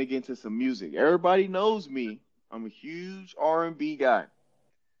finna get into some music. Everybody knows me. I'm a huge R&B guy.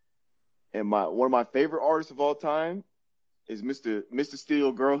 And one of my favorite artists of all time is Mr.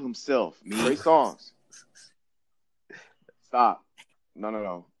 Steel Girl himself, Trey Songz. Stop.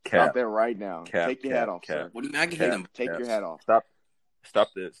 No. Cap. Stop that right now. Take your hat off, sir. What do you mean? Take your hat off.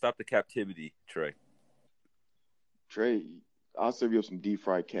 Stop the captivity, Trey. Trey, I'll serve you up some deep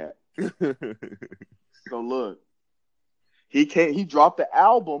fried cat. So look, he dropped the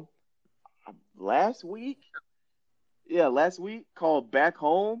album last week. Yeah, last week called Back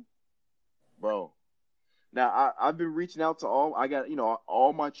Home, bro. Now I've been reaching out to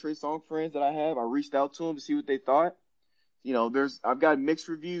all my Trey Songz friends that I have. I reached out to them to see what they thought. I've got mixed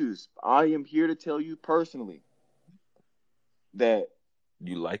reviews. I am here to tell you personally that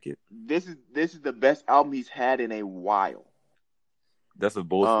you like it. This is the best album he's had in a while. That's a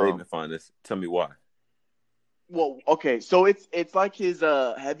bold statement, Finest. Tell me why. Well, okay, so it's like his.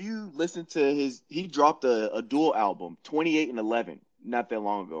 Have you listened to his? He dropped a dual album, 28 and 11, not that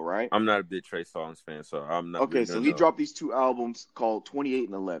long ago, right? I'm not a big Trey Songz fan, so I'm not. Okay, so he dropped these two albums called 28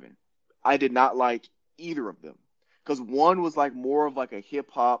 and 11. I did not like either of them. Because one was like more of like a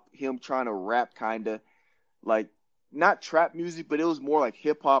hip hop, him trying to rap kind of like not trap music, but it was more like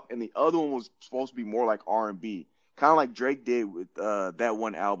hip hop, and the other one was supposed to be more like R&B, kind of like Drake did with that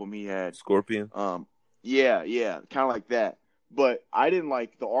one album he had, Scorpion. Yeah, kind of like that. But I didn't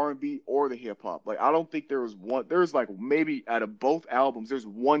like the R&B or the hip hop. Like I don't think there was one. There's like maybe out of both albums, there's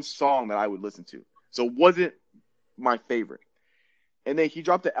one song that I would listen to. So it wasn't my favorite. And then he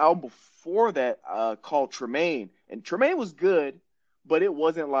dropped the album before that called Tremaine. And Tremaine was good, but it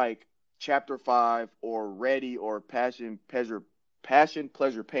wasn't like Chapter 5 or Ready or Passion, Pleasure,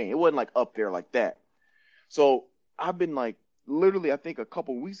 Pain. It wasn't like up there like that. So I've been like, literally, I think a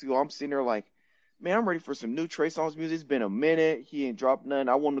couple weeks ago, I'm sitting there like, man, I'm ready for some new Trey Songz music. It's been a minute. He ain't dropped nothing.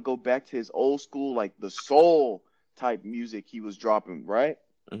 I want to go back to his old school, like the soul type music he was dropping, right?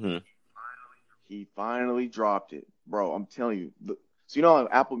 Mm-hmm. He finally dropped it. Bro, I'm telling you. So you know on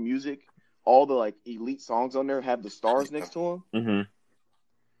Apple Music, all the like elite songs on there have the stars next to them? Mm-hmm.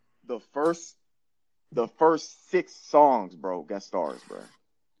 The first 6 songs, bro, got stars, bro.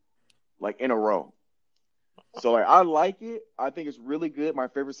 Like in a row. So like I like it. I think it's really good. My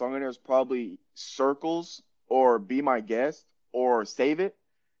favorite song in there is probably Circles or Be My Guest or Save It.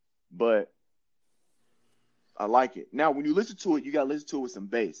 But I like it. Now when you listen to it, you gotta listen to it with some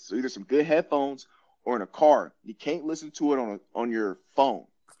bass. So either some good headphones or in a car. You can't listen to it on your phone.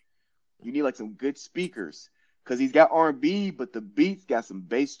 You need like some good speakers. Because he's got R&B, but the beats got some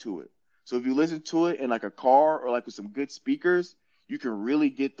bass to it. So if you listen to it in like a car or like with some good speakers, you can really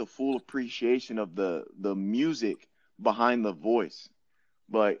get the full appreciation of the music behind the voice.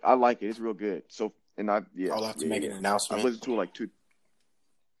 But I like it. It's real good. So, and I'll have to make an announcement. I listened to it like 2.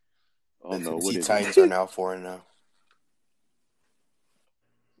 Oh, no. What is Titans are now 4-0.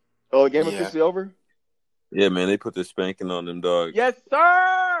 Oh, the game officially over? Yeah, man. They put the spanking on them dogs. Yes,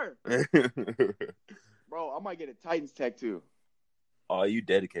 sir! Bro, I might get a Titans tattoo. Oh, you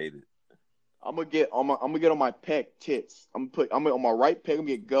dedicated. I'm gonna get on my pec tits. I'm on my right pec. I'm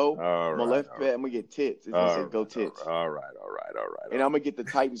gonna get go. On my left pec, I'm gonna get tits. It's gonna say go tits. All right. And I'm gonna get the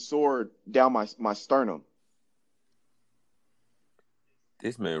Titan sword down my sternum.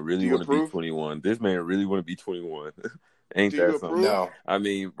 This man really want to be 21. This man really want to be 21. Ain't that something? No. I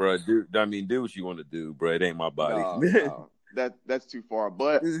mean, bro, do what you want to do, bro. It ain't my body. No. That's too far.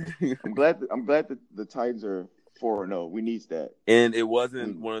 But I'm glad that the Titans are 4-0. We need that. And it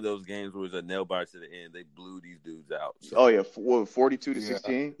wasn't one of those games where it was a nail biter to the end. They blew these dudes out. So. Oh yeah,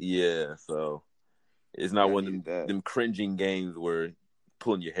 42-16. Yeah, so it's not one of them cringing games where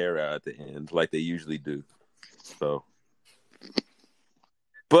pulling your hair out at the end like they usually do. So,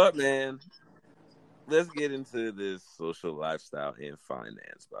 but man, let's get into this social lifestyle and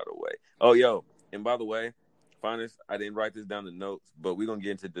finance. By the way, and by the way, finance. I didn't write this down in the notes, but we're gonna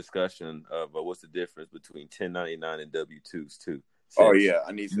get into discussion of what's the difference between 1099 and W-2s too. Oh yeah,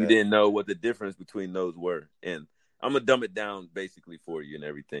 I need. You didn't know what the difference between those were, and I'm gonna dumb it down basically for you and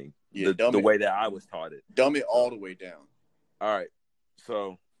everything. Yeah, the way that I was taught it. Dumb it all the way down. All right,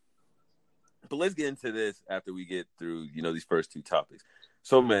 so. But let's get into this after we get through, these first two topics.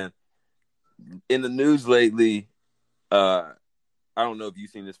 So, man, in the news lately, I don't know if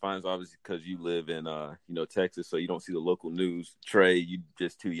you've seen this, Finance, obviously, because you live in, Texas, so you don't see the local news. Trey, you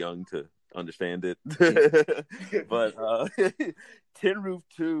just too young to understand it. But Tin Roof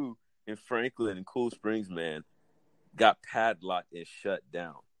 2 in Franklin and Cool Springs, man, got padlocked and shut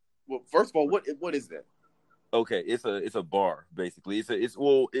down. Well, first of all, what is that? Okay, it's a bar basically.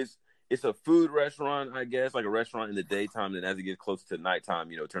 It's a food restaurant, I guess, like a restaurant in the daytime. And as it gets closer to nighttime,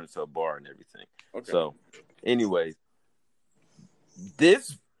 it turns into a bar and everything. Okay. So, anyways,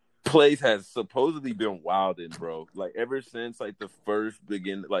 this place has supposedly been wilding, bro. Like ever since the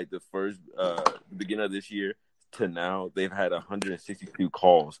beginning of this year to now, they've had 162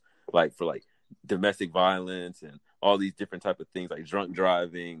 calls, for domestic violence and all these different type of things, like drunk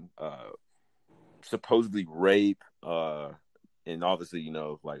driving, supposedly rape, and obviously,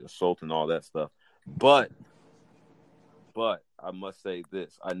 assault and all that stuff. But I must say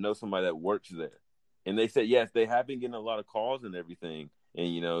this. I know somebody that works there. And they said, yes, they have been getting a lot of calls and everything.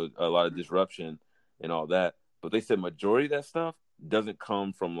 And, a lot of disruption and all that. But they said majority of that stuff doesn't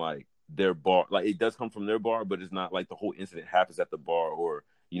come from, their bar. It does come from their bar, but it's not the whole incident happens at the bar or,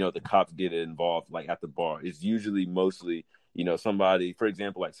 the cops get involved, at the bar. It's usually mostly, somebody, for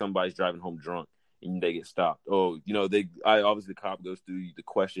example, somebody's driving home drunk. And they get stopped. Obviously the cop goes through the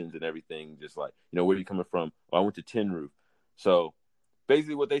questions and everything, just where are you coming from? Oh, I went to Tin Roof. So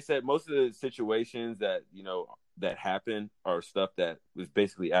basically what they said, most of the situations that, that happen are stuff that was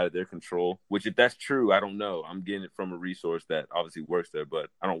basically out of their control, which if that's true, I don't know. I'm getting it from a resource that obviously works there,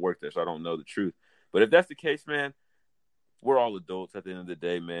 but I don't work there, so I don't know the truth. But if that's the case, man, we're all adults at the end of the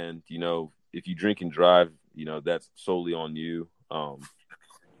day, man. If you drink and drive, that's solely on you.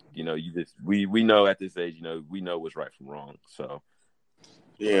 We know at this age, we know what's right from wrong. So,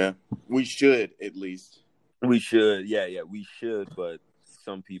 yeah, we should at least. We should, yeah, we should. But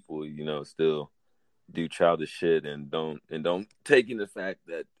some people, still do childish shit and don't take in the fact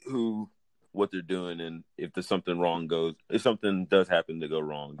that what they're doing, and if there's something if something does happen to go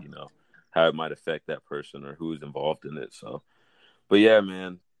wrong, how it might affect that person or who's involved in it. So, but yeah,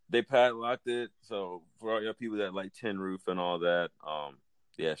 man, they padlocked it. So for all your people that like Tin Roof and all that,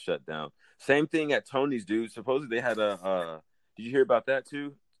 yeah, shut down. Same thing at Tony's, dude. Supposedly they had did you hear about that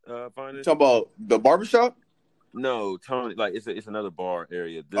too? Finance? Talk about the barbershop? No, Tony. It's another bar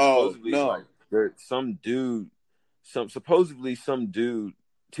area. No. Supposedly some dude,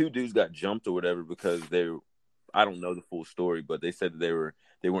 two dudes got jumped or whatever because I don't know the full story, but they said they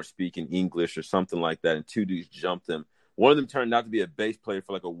weren't speaking English or something like that, and two dudes jumped them. One of them turned out to be a bass player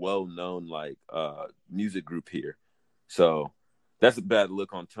for a well-known music group here. So. That's a bad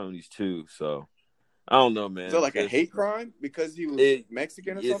look on Tony's too. So I don't know, man. So a hate crime because he was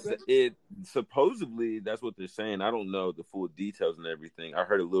Mexican or something? Supposedly that's what they're saying. I don't know the full details and everything. I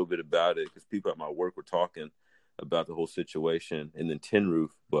heard a little bit about it because people at my work were talking about the whole situation and then Tin Roof.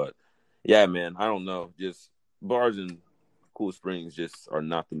 But yeah, man, I don't know. Just bars in Cool Springs just are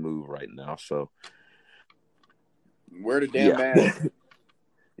not the move right now. So wear the damn mask.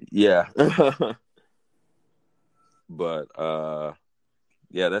 Yeah. But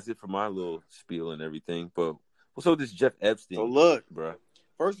yeah, that's it for my little spiel and everything. But what's up with this Jeff Epstein? So look, bro.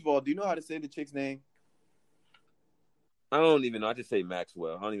 First of all, do you know how to say the chick's name? I don't even know. I just say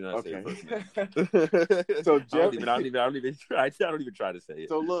Maxwell. I don't even know how to say her first name. So Jeff, I don't even try to say it.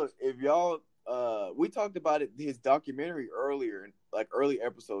 So look, if y'all, we talked about his documentary earlier, early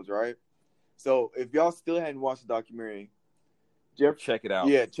episodes, right? So if y'all still hadn't watched the documentary, check it out.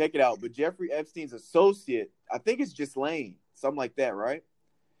 Yeah, check it out. But Jeffrey Epstein's associate, I think it's Ghislaine, something like that, right?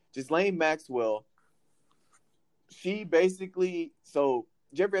 Ghislaine Maxwell. She basically, so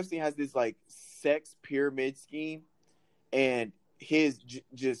Jeffrey Epstein has this sex pyramid scheme, and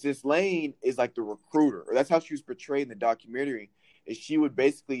Ghislaine is the recruiter. Or that's how she was portrayed in the documentary. Is she would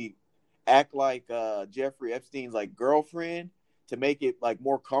basically act like Jeffrey Epstein's girlfriend to make it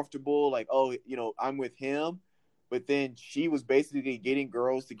more comfortable. I'm with him. But then she was basically getting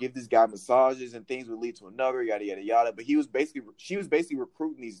girls to give this guy massages, and things would lead to another, yada yada yada. But she was basically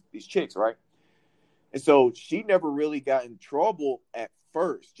recruiting these chicks, right? And so she never really got in trouble at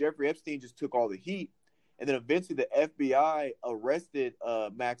first. Jeffrey Epstein just took all the heat, and then eventually the FBI arrested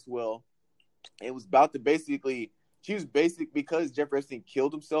Maxwell, and was about to because Jeffrey Epstein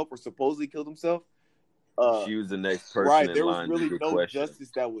killed himself or supposedly killed himself. She was the next person right, in there line. was really no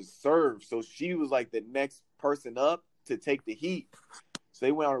justice that was served. So she was like the next person up to take the heat. So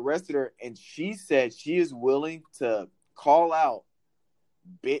they went out and arrested her, and she said she is willing to call out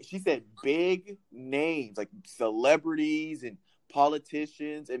big names like celebrities and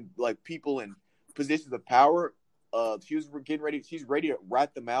politicians and like people in positions of power. She's ready to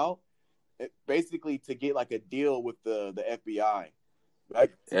rat them out, basically to get like a deal with the FBI, right?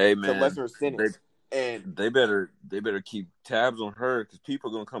 Hey man, to lessen her sentence. And they better keep tabs on her because people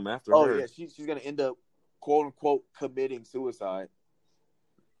are gonna come after her. Oh yeah, she's gonna end up quote unquote committing suicide.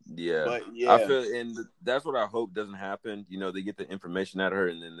 Yeah, but yeah, I feel, and that's what I hope doesn't happen. You know, they get the information out of her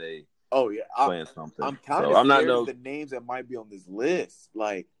and then they plan something. I'm kind of scared of the names that might be on this list.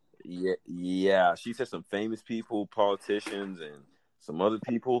 Like, yeah, she said some famous people, politicians, and some other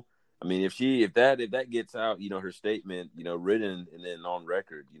people. I mean, if that gets out, you know, her statement, you know, written and then on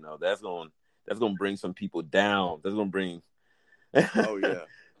record, you know, that's gonna bring some people down. That's gonna bring. Oh yeah.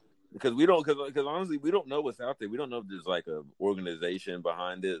 Because honestly, we don't know what's out there. We don't know if there's like a organization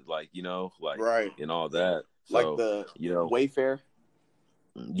behind it, like, you know, like right and all that. So, like the Wayfair.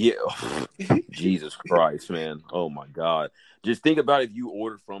 Yeah, Jesus Christ, man! Oh my God! Just think about if you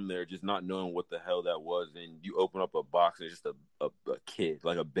ordered from there, just not knowing what the hell that was, and you open up a box and it's just a kid,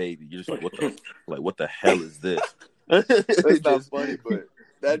 like a baby. You're just like, what the hell is this? It's not funny, but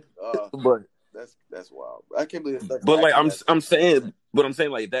that. But that's wild. I can't believe it's but like I'm saying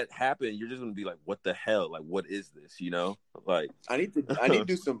like that happened. You're just gonna be like, what the hell? Like, what is this? You know, like I need to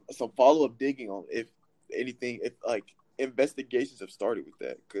do some follow up digging on if like investigations have started with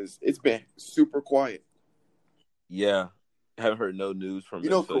that because it's been super quiet. Yeah, I haven't heard no news from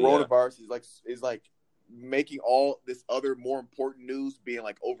coronavirus is like making all this other more important news being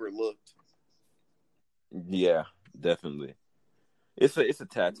like overlooked. Yeah, definitely. It's a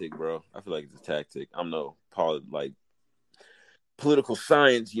tactic, bro. I feel like it's a tactic. I'm no political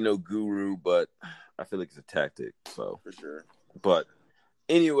science, you know, guru, but I feel like it's a tactic. So for sure. But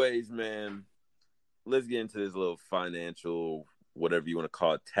anyways, man, let's get into this little financial, whatever you want to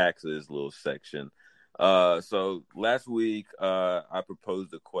call it, taxes little section. So last week, I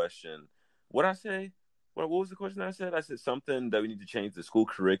proposed a question. What'd I say? What was the question I said? I said something that we need to change the school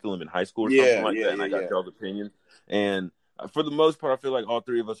curriculum in high school or something like that. And I got y'all's opinion. And for the most part, I feel like all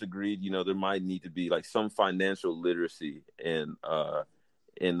three of us agreed, you know, there might need to be like some financial literacy in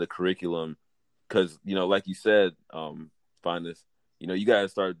the curriculum. Because, you know, like you said, Finest, you know, you got to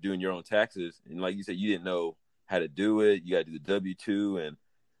start doing your own taxes. And like you said, you didn't know how to do it. You got to do the W-2 and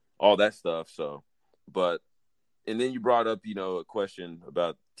all that stuff. So, and then you brought up, you know, a question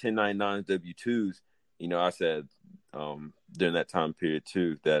about 1099 W-2s. You know, I said during that time period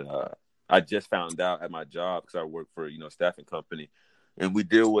too that I just found out at my job because I work for, you know, a staffing company, and we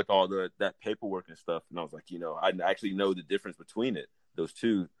deal with all that paperwork and stuff. And I was like, you know, I actually know the difference between those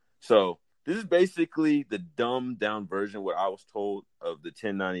two. So this is basically the dumbed down version of what I was told of the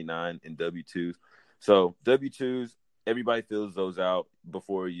 1099 and W-2s. So W-2s, everybody fills those out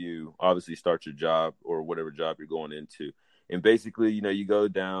before you obviously start your job or whatever job you're going into. And basically, you know, you go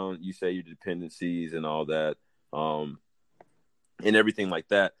down, you say your dependencies and all that, and everything like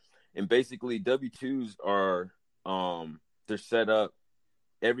that. And basically, W-2s are they're set up.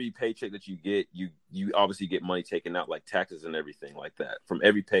 Every paycheck that you get, you obviously get money taken out, like taxes and everything like that, from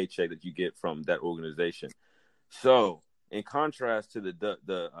every paycheck that you get from that organization. So, in contrast to the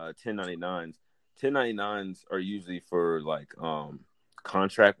 1099s, 1099s are usually for like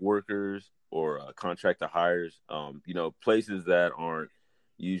contract workers or contract to hires. You know, places that aren't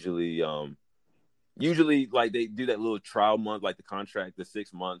usually like they do that little trial month, like the contract, the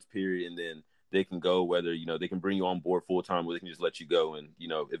 6 months period, and then they can go whether, you know, they can bring you on board full time or they can just let you go and, you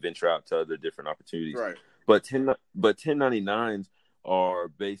know, venture out to other different opportunities. Right. But 1099s are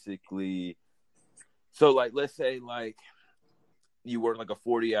basically, so like, let's say like you work like a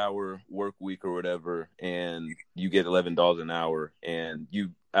 40-hour work week or whatever, and you get $11 an hour, and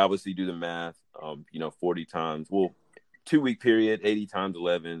you obviously do the math, you know, 40 times, 2-week period, 80 times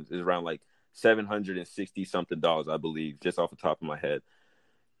 11 is around like $760 something, I believe, just off the top of my head.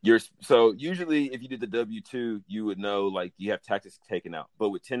 So usually if you did the W-2, you would know like you have taxes taken out. But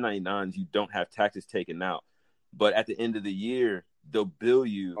with 1099s, you don't have taxes taken out. But at the end of the year, they'll bill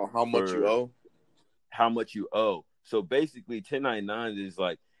you how much you owe. how much you owe. So basically 1099 is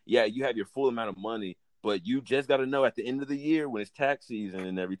like, yeah, you have your full amount of money, but you just got to know at the end of the year when it's tax season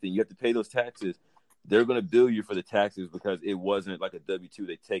and everything, you have to pay those taxes. They're going to bill you for the taxes because it wasn't like a W-2.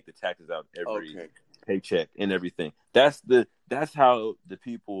 They take the taxes out every paycheck and everything. That's how the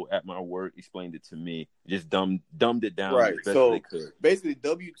people at my work explained it to me. Just dumbed it down right. as best so they could. Basically,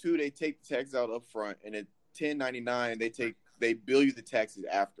 W-2 they take the taxes out up front, and at 1099 they bill you the taxes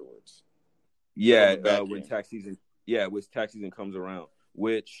afterwards. Yeah, when tax season comes around,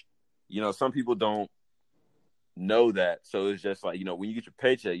 which some people don't know that. So it's just like, when you get your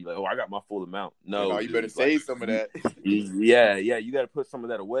paycheck, you're like, oh, I got my full amount. No, you better save some of that. Yeah, you got to put some of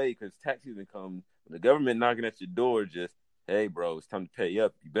that away because tax season comes. The government knocking at your door, just, hey, bro, it's time to pay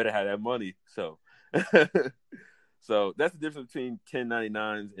up. You better have that money. So, so that's the difference between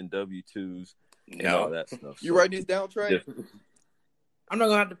 1099s and W-2s and all that stuff. You writing this down, Trey? I'm not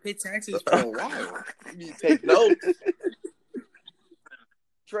gonna have to pay taxes for a while. You need to take notes.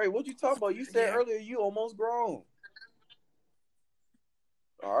 Trey, what you talking about? You said earlier you almost grown.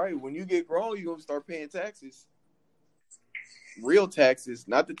 All right, when you get grown, you're gonna start paying taxes. Real taxes,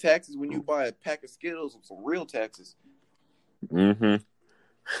 not the taxes when you buy a pack of Skittles. Some real taxes.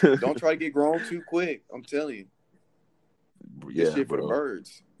 Mm-hmm. Don't try to get grown too quick. I'm telling you. This shit for the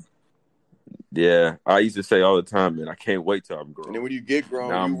birds. Yeah, I used to say all the time, man, I can't wait till I'm grown. And then when you get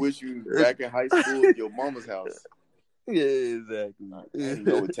grown, you wish you were back in high school at your mama's house. Yeah, exactly. I didn't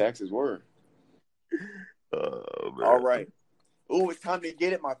know what taxes were. Oh, man. All right. Oh, it's time to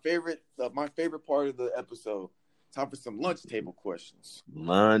get it. My favorite part of the episode. Time for some lunch table questions.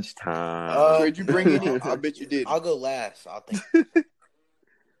 Lunchtime. Did you bring any? I bet you did. I'll go last. I'll think.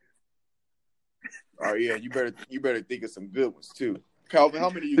 Oh yeah, you better think of some good ones too. Calvin, how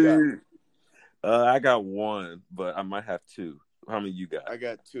many you got? I got one, but I might have two. How many you got? I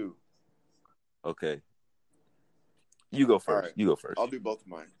got two. Okay. You go first. Right. You go first. I'll do both of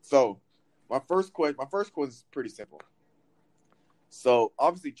mine. So my first question is pretty simple. So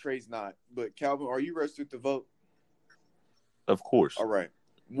obviously Trey's not, but Calvin, are you registered to vote? Of course. All right.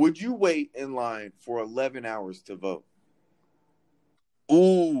 Would you wait in line for 11 hours to vote?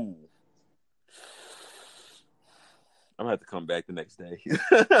 Ooh. I'm gonna have to come back the next day.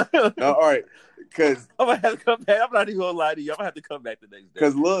 No, all right, because I'm gonna have to come back. I'm not even gonna lie to you. I'm gonna have to come back the next day.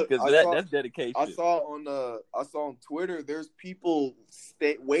 Because look, that's dedication. I saw on Twitter there's people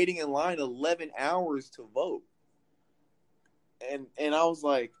waiting in line 11 hours to vote, and I was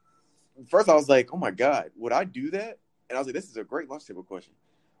like, first I was like, oh my god, would I do that? And I was like, this is a great lunch table question,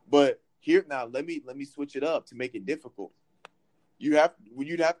 but here now let me switch it up to make it difficult. You'd have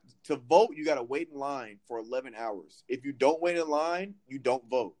to vote. You got to wait in line for 11 hours. If you don't wait in line, you don't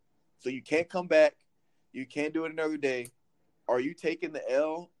vote. So you can't come back. You can't do it another day. Are you taking the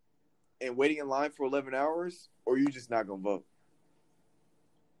L and waiting in line for 11 hours, or are you just not gonna vote?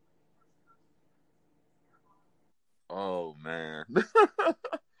 Oh man!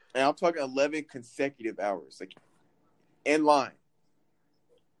 And I'm talking 11 consecutive hours, like in line.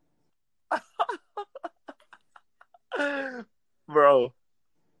 Bro,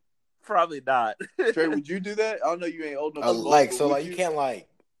 probably not. Trey, would you do that? I don't know, you ain't old enough to vote. You can't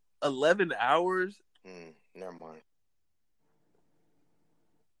 11 hours? Never mind.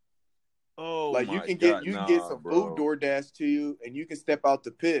 Oh, like you can get some food DoorDash to you, and you can step out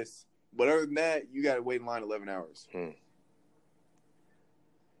to piss. But other than that, you got to wait in line 11 hours. I'm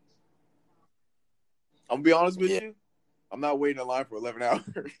gonna be honest with you. I'm not waiting in line for 11 hours.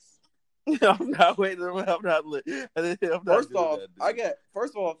 I'm not waiting. I'm not.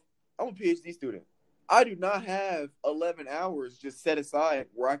 First off, I'm a PhD student. I do not have 11 hours just set aside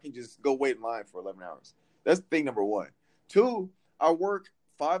where I can just go wait in line for 11 hours. That's thing number one. Two, I work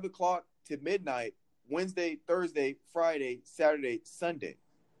 5 o'clock to midnight, Wednesday, Thursday, Friday, Saturday, Sunday.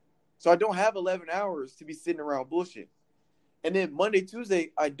 So I don't have 11 hours to be sitting around bullshit. And then Monday,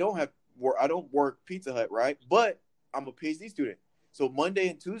 Tuesday, I don't work Pizza Hut, right? But I'm a PhD student. So Monday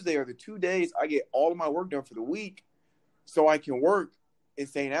and Tuesday are the 2 days I get all of my work done for the week so I can work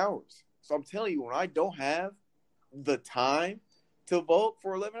insane hours. So I'm telling you, when I don't have the time to vote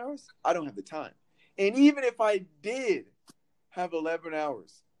for 11 hours, I don't have the time. And even if I did have 11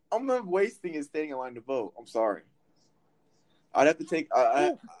 hours, I'm not wasting it standing in line to vote. I'm sorry. I'd have to take –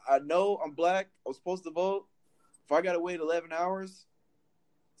 I know I'm black. I was supposed to vote. If I got to wait 11 hours,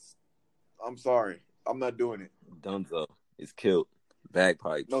 I'm sorry. I'm not doing it. Dunzo is killed.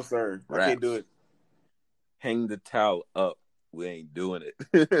 Bagpipes. No, sir. Raps. I can't do it. Hang the towel up. We ain't doing it.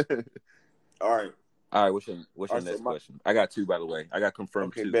 All right. What's your next question? I got two, by the way. I got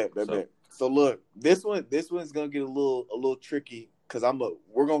confirmed two. Bet. So look, this one's gonna get a little tricky because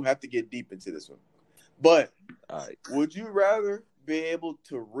we're gonna have to get deep into this one. But would you rather be able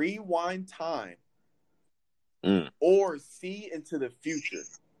to rewind time or see into the future?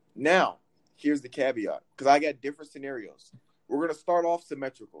 Now, here's the caveat, because I got different scenarios. We're going to start off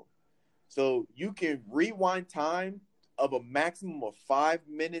symmetrical. So you can rewind time of a maximum of 5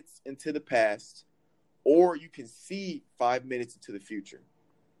 minutes into the past, or you can see 5 minutes into the future.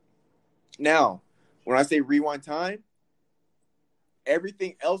 Now, when I say rewind time,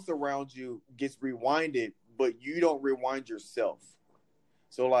 everything else around you gets rewinded, but you don't rewind yourself.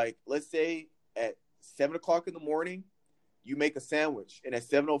 So, like, let's say at 7 o'clock in the morning, you make a sandwich, and at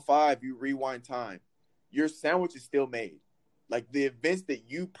 7:05, you rewind time. Your sandwich is still made. Like, the events that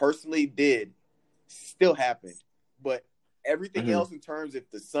you personally did still happened, but everything else in terms if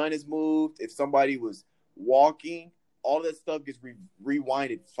the sun is moved, if somebody was walking, all that stuff gets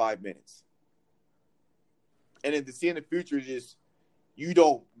rewinded 5 minutes. And then to see in the future is just, you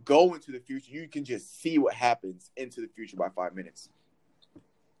don't go into the future. You can just see what happens into the future by 5 minutes.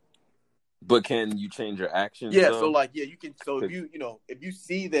 But can you change your actions? Yeah, though? so like, yeah, you can. So if you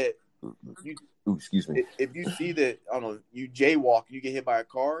see that, excuse me. If you see that, I don't know, you jaywalk, you get hit by a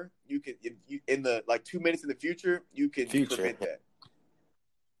car, you can, if you in the like 2 minutes in the future, you can prevent that.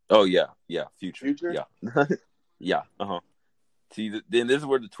 Oh yeah, future? Yeah, yeah. See, then this is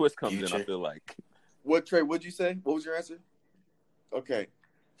where the twist comes in. I feel like. What, Trey? What'd you say? What was your answer? Okay,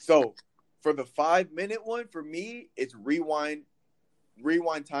 so for the 5 minute one, for me, it's rewind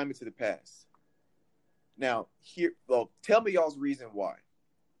time into the past. Now, tell me y'all's reason why.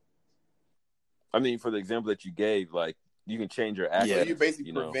 I mean, for the example that you gave, like, you can change your action. Yeah, you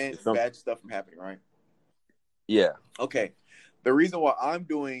basically prevent bad stuff from happening, right? Yeah. Okay. The reason why I'm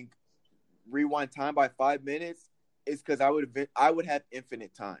doing rewind time by 5 minutes is because I would have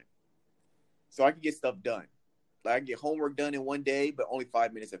infinite time, so I can get stuff done. Like, I can get homework done in one day, but only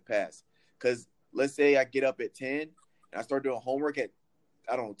 5 minutes have passed. Because let's say I get up at 10 and I start doing homework at,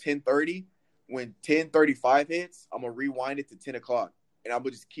 I don't know, 10:30. When 10:35 hits, I'm going to rewind it to 10 o'clock. And I'm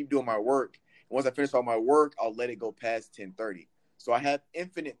going to just keep doing my work. And once I finish all my work, I'll let it go past 10:30. So I have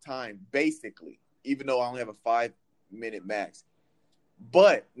infinite time, basically, even though I only have a 5 minute max.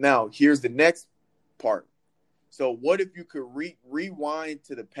 But now here's the next part. So what if you could rewind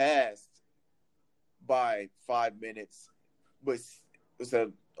to the past by 5 minutes? But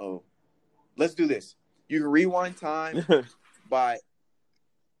let's do this. You can rewind time by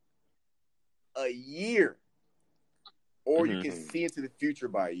a year, or you can see into the future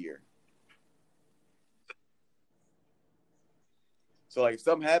by a year. So, like, if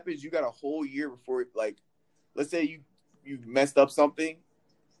something happens, you got a whole year before, like, let's say you messed up something.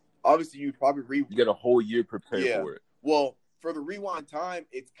 Obviously, you'd probably you get a whole year prepared for it. Well, for the rewind time,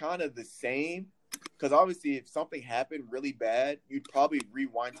 it's kind of the same. Because obviously, if something happened really bad, you'd probably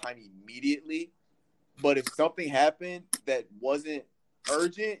rewind time immediately. But if something happened that wasn't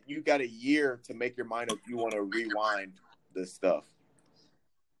urgent, you got a year to make your mind up if you want to rewind the stuff.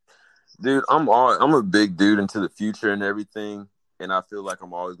 Dude, I'm a big dude into the future and everything, and I feel like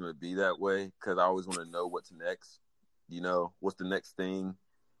I'm always going to be that way because I always want to know what's next. You know, what's the next thing?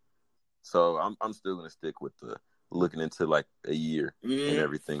 So I'm still going to stick with the looking into like a year and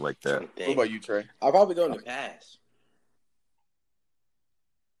everything like that. What about you, Trey? I'll probably go in the past.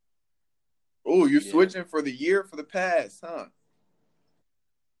 Oh, you're switching for the year for the past, huh?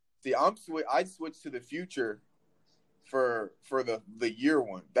 See, I switched to the future for the year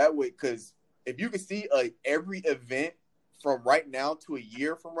one. That way, because if you can see every event from right now to a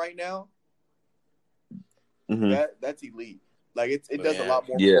year from right now, that's elite. Like, it does a lot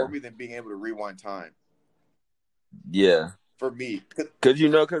more for me than being able to rewind time. Yeah. For me. Because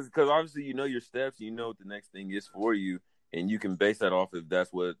obviously you know your steps, you know what the next thing is for you, and you can base that off if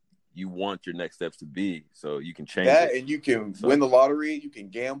that's what you want your next steps to be. So you can change that, and you can win the lottery, you can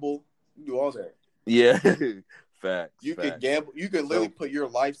gamble, you can do all that. Yeah. Facts. You can gamble. You can literally put your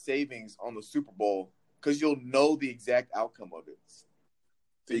life savings on the Super Bowl because you'll know the exact outcome of it.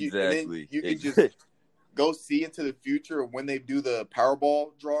 So exactly. You can just go see into the future when they do the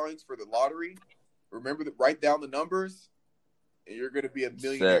Powerball drawings for the lottery. Remember to write down the numbers, and you're going to be a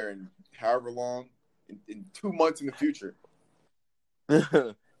millionaire in however long, in 2 months in the future.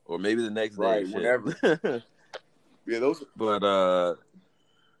 Or maybe the next day. Right, whenever. Yeah, those. But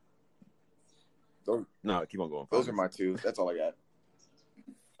no, keep on going. Those are my two. That's all I got.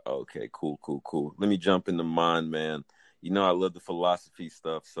 Okay, cool. Let me jump into mine, man. You know I love the philosophy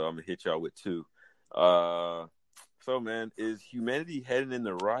stuff, so I'm gonna hit y'all with two. So, man, is humanity heading in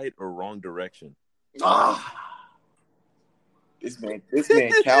the right or wrong direction? This man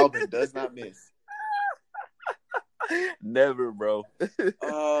Calvin does not miss. Never, bro.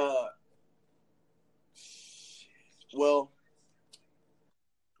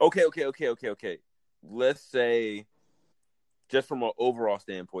 Okay. Let's say, just from an overall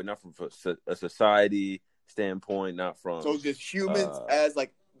standpoint, not from a society standpoint, not from. So just humans as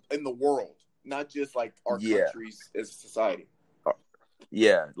like in the world, not just like our countries as a society.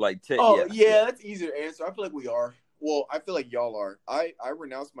 Yeah, like that's easier to answer. I feel like we are. Well, I feel like y'all are. I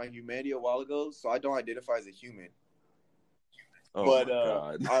renounced my humanity a while ago, so I don't identify as a human. Oh but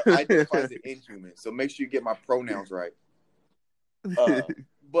my God. I identify as an inhuman. So make sure you get my pronouns right.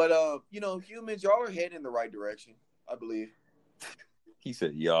 But humans, y'all are heading in the right direction, I believe. He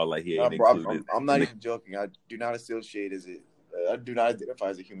said, "Y'all like he ain't included." I'm not even joking. I do not associate as it. I do not identify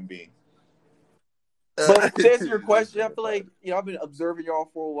as a human being. But to answer your question, I feel like I've been observing y'all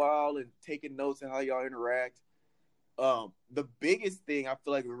for a while and taking notes on how y'all interact. The biggest thing I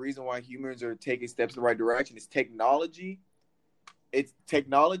feel like the reason why humans are taking steps in the right direction is technology. It's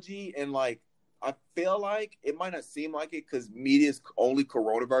technology, and like I feel like it might not seem like it because media is only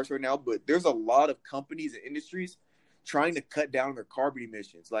coronavirus right now, but there's a lot of companies and industries trying to cut down their carbon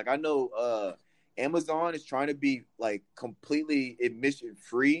emissions. Like I know Amazon is trying to be like completely emission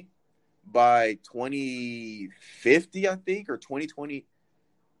free by 2050, I think, or 2020,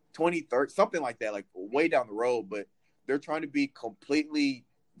 2030, something like that, like way down the road. But they're trying to be completely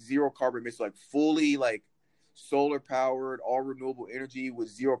zero carbon emissions, like fully like solar powered, all renewable energy with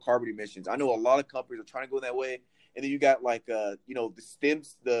zero carbon emissions. I know a lot of companies are trying to go that way. And then you got like the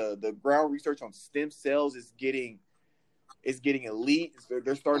stems, the ground research on stem cells is getting elite. So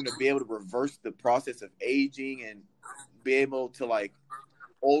they're starting to be able to reverse the process of aging and be able to like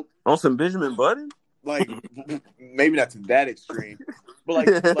on some Benjamin Button, like maybe not to that extreme, but like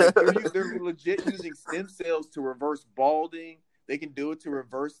they're legit using stem cells to reverse balding. They can do it to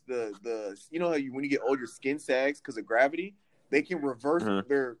reverse the how when you get old your skin sags because of gravity. They can reverse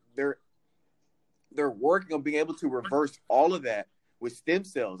they're working on being able to reverse all of that with stem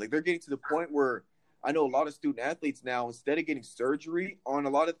cells. Like they're getting to the point where I know a lot of student athletes now, instead of getting surgery on a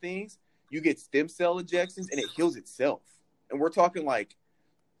lot of things, you get stem cell injections and it heals itself. And we're talking like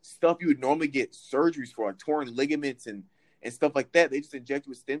stuff you would normally get surgeries for, like torn ligaments and stuff like that. They just inject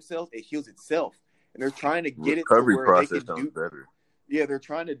you with stem cells, it heals itself. And they're trying to get it to where they can do better. Yeah, they're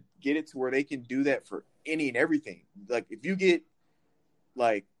trying to get it to where they can do that for any and everything. Like if you get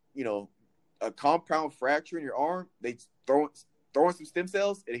like, a compound fracture in your arm, they throw in some stem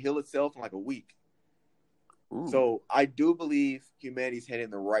cells, it'll heal itself in like a week. Ooh. So I do believe humanity's heading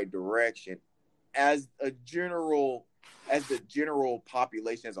in the right direction as the general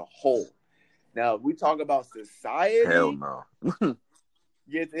population as a whole. Now, if we talk about society, hell no.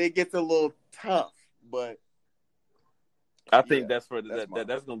 It gets a little tough, but I think that's going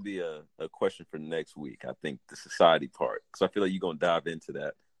to be a question for next week. I think the society part, because I feel like you're going to dive into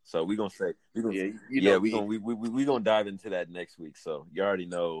that. So we're going to dive into that next week. So you already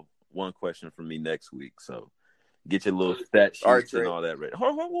know one question from me next week. So get your little stat sheets and all that ready.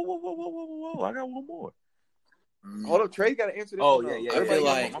 Whoa. I got one more. Hold up, Trey got to answer this. Oh, yeah. I feel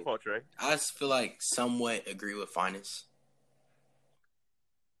like, my fault, Trey. I just feel like somewhat agree with Finance.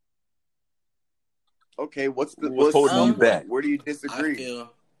 Okay, what's holding you back? Where do you disagree? I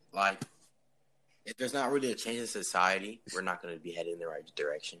feel like if there's not really a change in society, we're not going to be headed in the right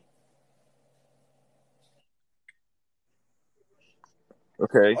direction.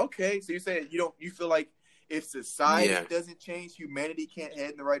 Okay. So you say you feel like if society doesn't change, humanity can't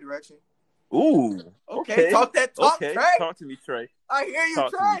head in the right direction? Ooh. Okay. Talk, Trey. Talk to me, Trey. I hear you,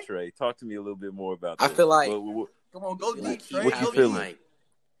 Talk to me, Trey. Talk to me a little bit more about that. I feel like come on, go deep, Trey. What you feeling? Like,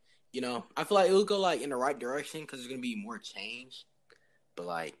 I feel like it will go like in the right direction because there's gonna be more change. But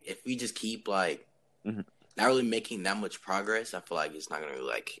like, if we just keep like not really making that much progress, I feel like it's not gonna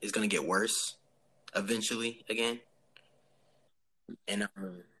really, it's gonna get worse eventually again. And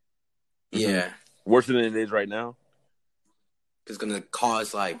worse than it is right now. It's gonna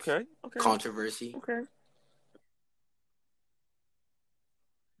cause controversy. Okay.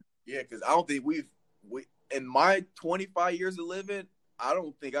 Yeah, because I don't think we in my 25 years of living, I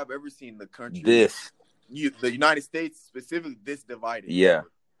don't think I've ever seen the country the United States specifically this divided. Yeah.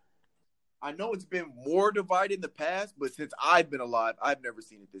 I know it's been more divided in the past, but since I've been alive, I've never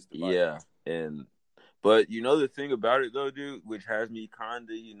seen it this divided. Yeah, but the thing about it though, dude, which has me kind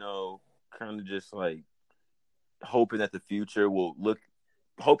of just like hoping that the future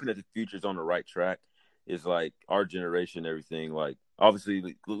is on the right track is like our generation, everything. Like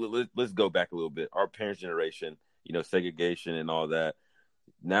obviously, let's go back a little bit. Our parents' generation, segregation and all that.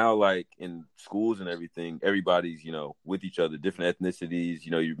 Now, like in schools and everything, everybody's with each other, different ethnicities.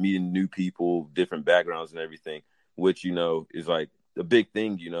 You're meeting new people, different backgrounds and everything, which is like a big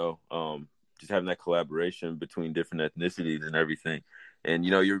thing. Just having that collaboration between different ethnicities and everything. And,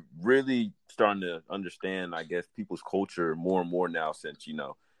 you know, you're really starting to understand, I guess, people's culture more and more now since, you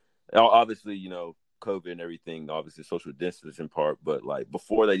know, obviously, you know, COVID and everything, obviously social distancing part, but like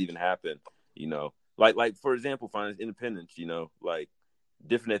before that even happened, you know, like for example, Finance Independence, you know, like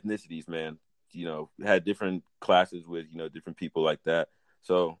different ethnicities, man, you know, had different classes with, you know, different people like that.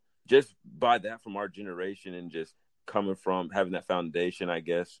 So just by that from our generation and just coming from having that foundation, I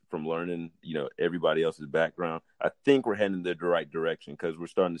guess, from learning, you know, everybody else's background, I think we're heading in the right direction because we're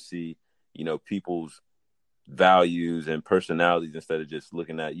starting to see, you know, people's values and personalities instead of just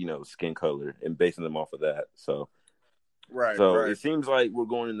looking at, you know, skin color and basing them off of that. So right. It seems like we're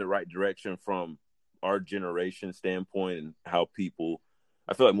going in the right direction from our generation standpoint and how people,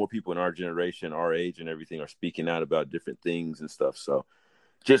 I feel like more people in our generation, our age and everything are speaking out about different things and stuff. So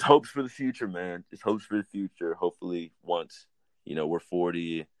just hopes for the future, man. Just hopes for the future. Hopefully once, you know, we're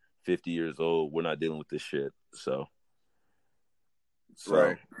 40, 50 years old, we're not dealing with this shit. So.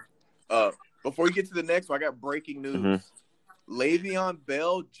 Right. Before we get to the next one, I got breaking news. Mm-hmm. Le'Veon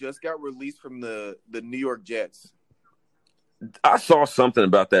Bell just got released from the New York Jets. I saw something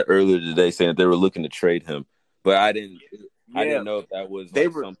about that earlier today saying that they were looking to trade him, but I didn't know if that was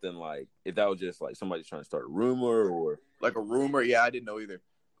like something like, if that was just like somebody trying to start a rumor or like a rumor. Yeah, I didn't know either.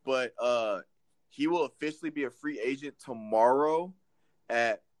 But he will officially be a free agent tomorrow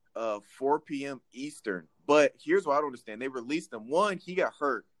at 4 p.m. Eastern. But here's what I don't understand. They released him. One, he got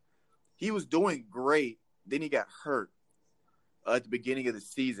hurt. He was doing great. Then he got hurt at the beginning of the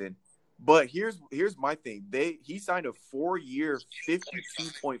season. But here's my thing. He signed a 4-year,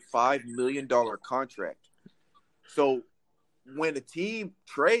 $52.5 million contract. So when a team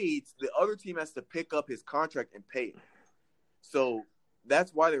trades, the other team has to pick up his contract and pay it. So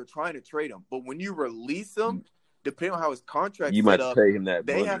that's why they were trying to trade him. But when you release him, depending on how his contract set up, pay him that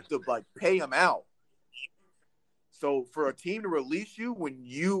money. Have to like pay him out. So for a team to release you when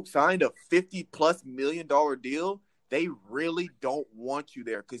you signed a $50+ million deal, they really don't want you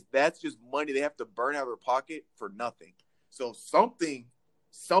there because that's just money they have to burn out of their pocket for nothing. So something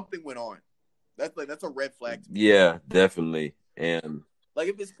went on. That's a red flag to me. Yeah, definitely. And like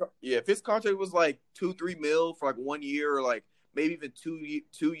if his contract was like 2-3 mil for like 1 year or like maybe even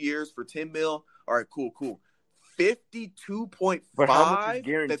 2 years for 10 mil, all right, cool. 52.5. But how much is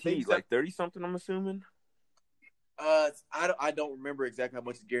guaranteed? Like 30 something, I'm assuming. I don't remember exactly how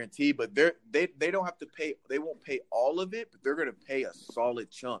much is guaranteed, but they don't have to pay. They won't pay all of it, but they're going to pay a solid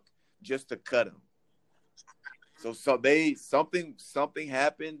chunk just to cut him. So something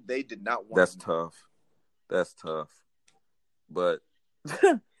happened. They did not want. That's tough. But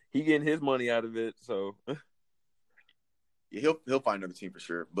he getting his money out of it, so yeah, he'll find another team for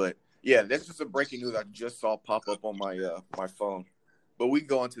sure. But yeah, that's just a breaking news I just saw pop up on my my phone. But we can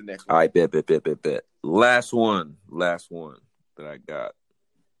go on to the next one. All right, bet. Last one that I got.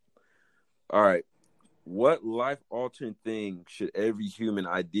 All right. What life-altering thing should every human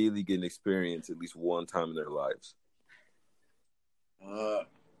ideally get an experience at least one time in their lives?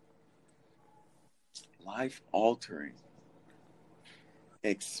 Life-altering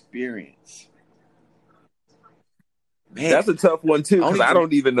experience. Man, that's a tough one, too, because I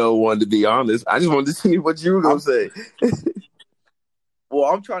don't even know one, to be honest. I just wanted to see what you were going to say. Well,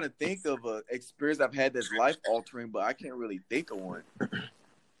 I'm trying to think of an experience I've had that's life-altering, but I can't really think of one.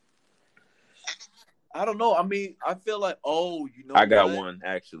 I don't know. I mean, I feel like, I got one,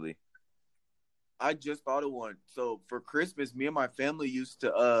 actually. I just thought of one. So for Christmas, me and my family used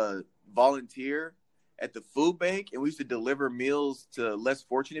to volunteer at the food bank, and we used to deliver meals to less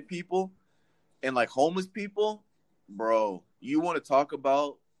fortunate people and like homeless people. Bro, you want to talk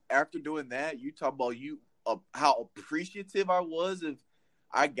about, after doing that, you talk about how appreciative I was of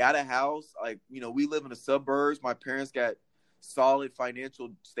I got a house. Like, you know, we live in the suburbs. My parents got solid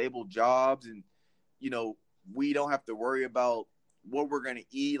financial stable jobs, and, you know, we don't have to worry about what we're going to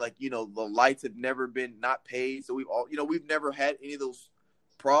eat. Like, you know, the lights have never been not paid. So we've never had any of those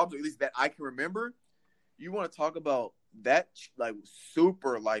problems, or at least that I can remember. You want to talk about that, like,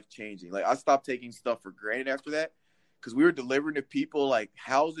 super life-changing. Like, I stopped taking stuff for granted after that because we were delivering to people, like,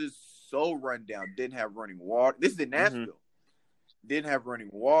 houses so run down, didn't have running water. This is in Nashville. Mm-hmm. Didn't have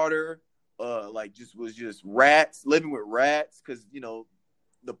running water, was just rats, living with rats because, you know,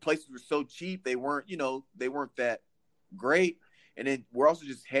 the places were so cheap, they weren't that great. And then we're also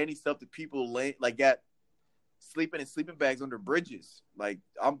just handing stuff to people got sleeping in sleeping bags under bridges. Like,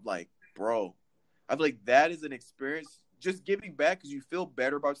 I'm like, bro, I feel like that is an experience, just giving back because you feel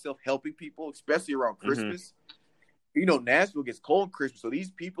better about yourself, helping people, especially around Christmas. Mm-hmm. You know, Nashville gets cold on Christmas, so these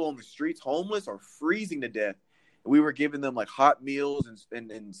people on the streets, homeless, are freezing to death. We were giving them like hot meals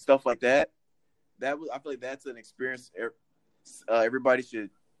and stuff like that. I feel like that's an experience everybody should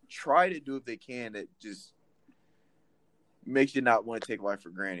try to do if they can that just makes you not want to take life for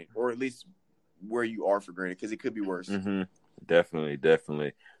granted, or at least where you are for granted, because it could be worse. Mm-hmm.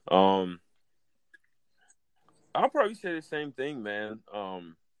 Definitely. I'll probably say the same thing, man.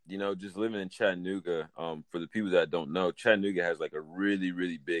 Just living in Chattanooga, for the people that don't know, Chattanooga has like a really,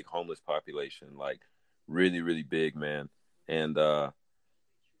 really big homeless population, like really, really big, man. And,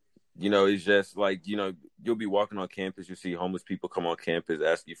 it's just like, you'll be walking on campus, you see homeless people come on campus,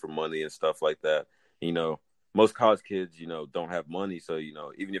 ask you for money and stuff like that. Most college kids, don't have money. So,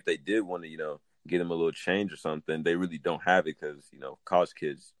 even if they did want to, get them a little change or something, they really don't have it because, college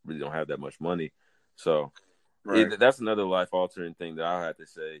kids really don't have that much money. So that's another life altering thing that I have to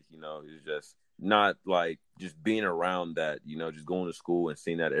say, is just not like just being around that, just going to school and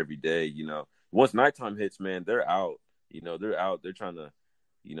seeing that every day. Once nighttime hits, man, they're out, they're trying to,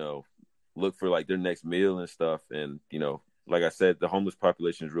 look for like their next meal and stuff. And, like I said, the homeless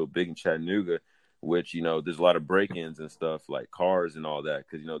population is real big in Chattanooga, which, there's a lot of break-ins and stuff like cars and all that.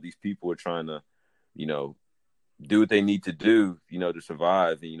 Cause, these people are trying to, do what they need to do, to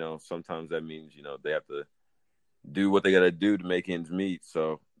survive. And, sometimes that means, they have to do what they got to do to make ends meet.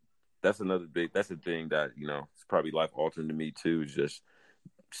 So that's a thing that, it's probably life altering to me too, is just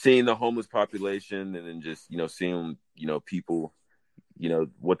seeing the homeless population and then just, seeing, people,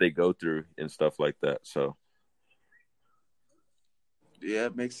 what they go through and stuff like that. So. Yeah,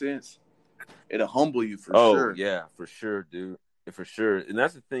 it makes sense. It'll humble you for sure. Oh, yeah, for sure, dude. For sure. And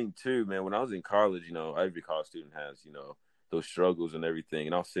that's the thing too, man. When I was in college, every college student has, those struggles and everything.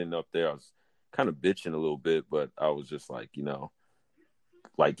 And I was sitting up there, I was kind of bitching a little bit, but I was just like,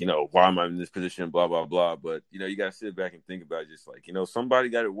 why am I in this position? Blah, blah, blah. But, you got to sit back and think about it, just like, somebody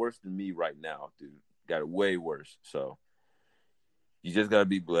got it worse than me right now, dude. Got it way worse. So you just got to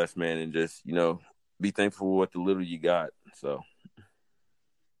be blessed, man. And just, be thankful for what the little you got. So.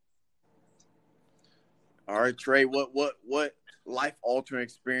 All right, Trey, what life altering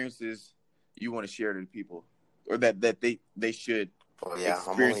experiences you want to share to the people, or that they should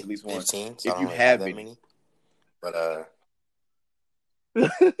experience at least once, 15, so if you have that many. But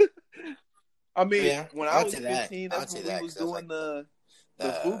I mean, when I was 15, that's when we was doing the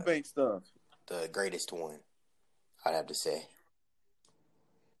food bank stuff. The greatest one, I'd have to say.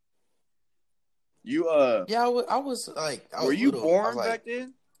 You yeah, I was like, were you born back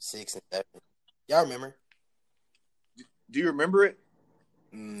then? 6 and 7. Y'all remember? Do you remember it?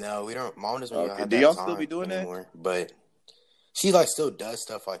 No, we don't. Mom doesn't have do that y'all time still be doing anymore, that? But she like still does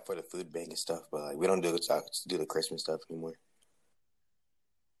stuff like for the food bank and stuff. But like we don't do the Christmas stuff anymore.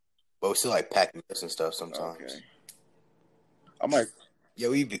 But we still like pack meals and stuff sometimes. Okay. I might. Yeah,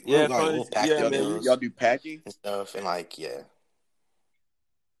 we'll pack meals. Y'all do packing and stuff, and like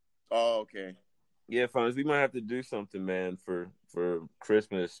Oh, okay. Yeah, Fonz, we might have to do something, man, for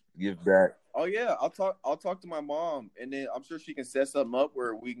Christmas. Give back. Oh yeah, I'll talk to my mom, and then I'm sure she can set something up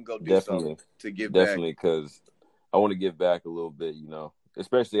where we can go do something to give back. Definitely, because I want to give back a little bit,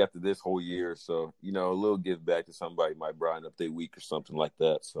 especially after this whole year. So, a little give back to somebody might brighten up their week or something like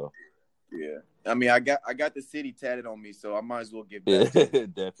that. So, yeah, I mean, I got the city tatted on me, so I might as well give back.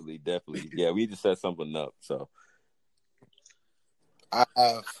 Definitely. Yeah, we need to set something up. So, I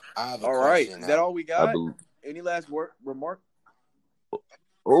have all right. Is that all we got? Any last remark?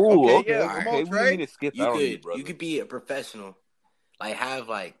 Oh, okay. Yeah. Come on, Trey. We need to skip out on you, brother. You could be a professional, like have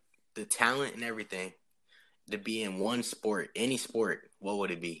like the talent and everything to be in one sport, any sport. What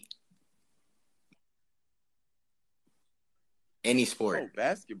would it be? Any sport. Oh,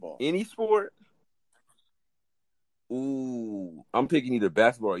 basketball. Any sport. Ooh, I'm picking either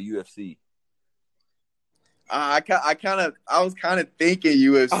basketball or UFC. I was kind of thinking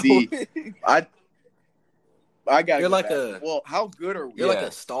UFC. I got. You're like how good are we? You're like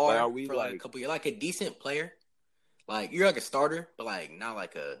a star for like a couple. You're like a decent player. Like you're like a starter, but like not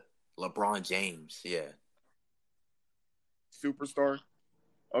like a LeBron James. Yeah. Superstar.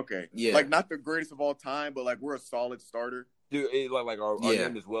 Okay. Yeah. Like not the greatest of all time, but like we're a solid starter. Dude, like our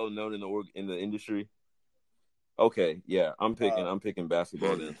name is well known in the industry. Okay, yeah, I'm picking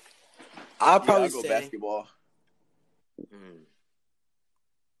basketball then. I'll probably go basketball.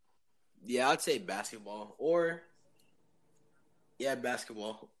 Yeah, I'd say basketball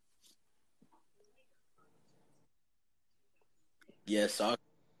basketball. Yeah, soccer.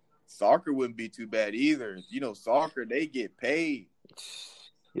 Soccer wouldn't be too bad either. Soccer, they get paid.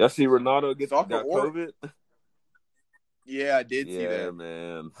 Y'all see Ronaldo got COVID? Yeah, I did see that. Yeah,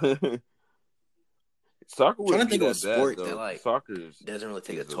 man. Soccer wouldn't be that sport bad, though. That soccer doesn't really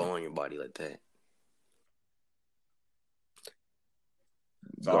take a toll on your body like that.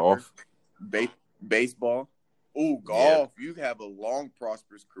 Golf. Baseball. Oh, golf. Yeah. You have a long,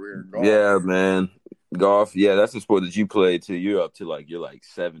 prosperous career in golf. Yeah, man. Golf. Yeah, that's the sport that you play till you're up to you're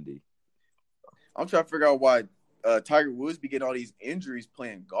 70. I'm trying to figure out why Tiger Woods be getting all these injuries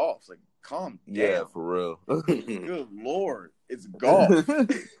playing golf. It's like, calm down. Yeah, for real. Good Lord. It's golf.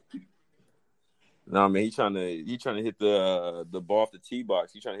 No, man, he's trying to hit the ball off the tee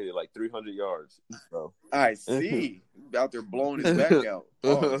box. He's trying to hit it 300 yards. So I see. Out there blowing his back out.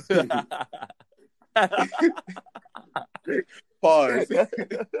 Pause.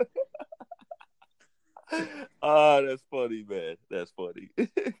 Oh, that's funny, man. That's funny.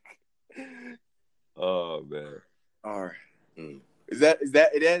 Oh man. All right. Is that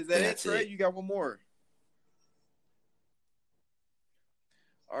it, Trey? You got one more.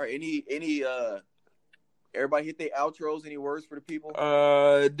 All right. Any everybody hit their outros, any words for the people?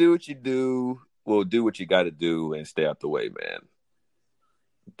 Do what you do. Well, do what you gotta do and stay out the way, man.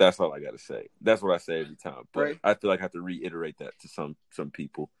 That's all I gotta say. That's what I say every time. But right. I feel like I have to reiterate that to some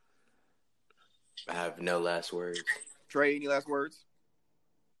people. I have no last words. Trey, any last words?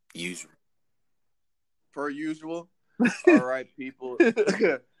 Usual. Per usual. All right, people.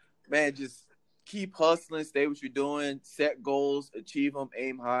 Man, just keep hustling. Stay what you're doing. Set goals. Achieve them.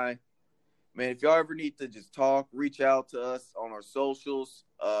 Aim high. Man, if y'all ever need to just talk, reach out to us on our socials.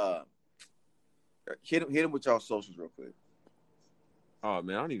 Hit them with y'all socials real quick. Oh,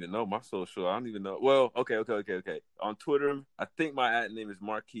 man, I don't even know my social. I don't even know. Well, okay. On Twitter, I think my @ name is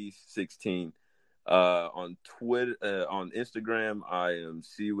Marquise16. On Twitter, on Instagram, I am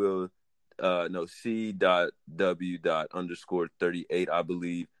C.W._38, I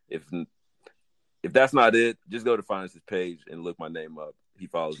believe. If that's not it, just go to Finance's page and look my name up. He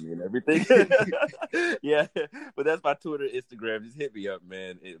follows me and everything. Yeah, but that's my Twitter, Instagram. Just hit me up,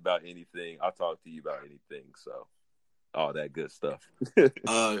 man, about anything. I'll talk to you about anything. So, all that good stuff.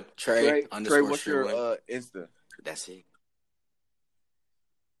 Trey, what's your Insta? That's it.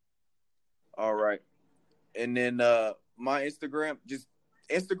 All right. And then my Instagram is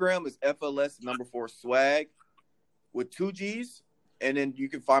FLS4swag with 2 G's. And then you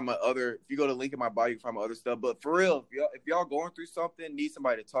can find if you go to link in my bio, you can find my other stuff. But for real, if y'all going through something, need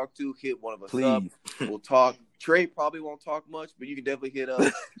somebody to talk to, hit one of us up. We'll talk. Trey probably won't talk much, but you can definitely hit up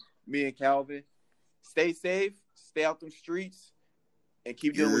me and Calvin. Stay safe, stay out them streets, and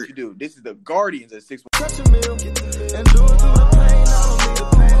keep doing what you do. This is the Guardians at 6.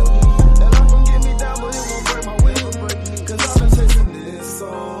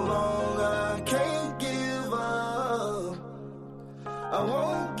 I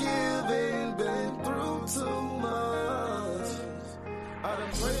won't give in, been through too much. I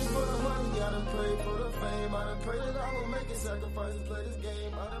done prayed for the money, I done prayed for the fame. I done prayed that I will make a sacrifice and play this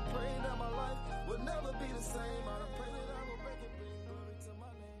game. I done prayed that my life would never be the same. I done prayed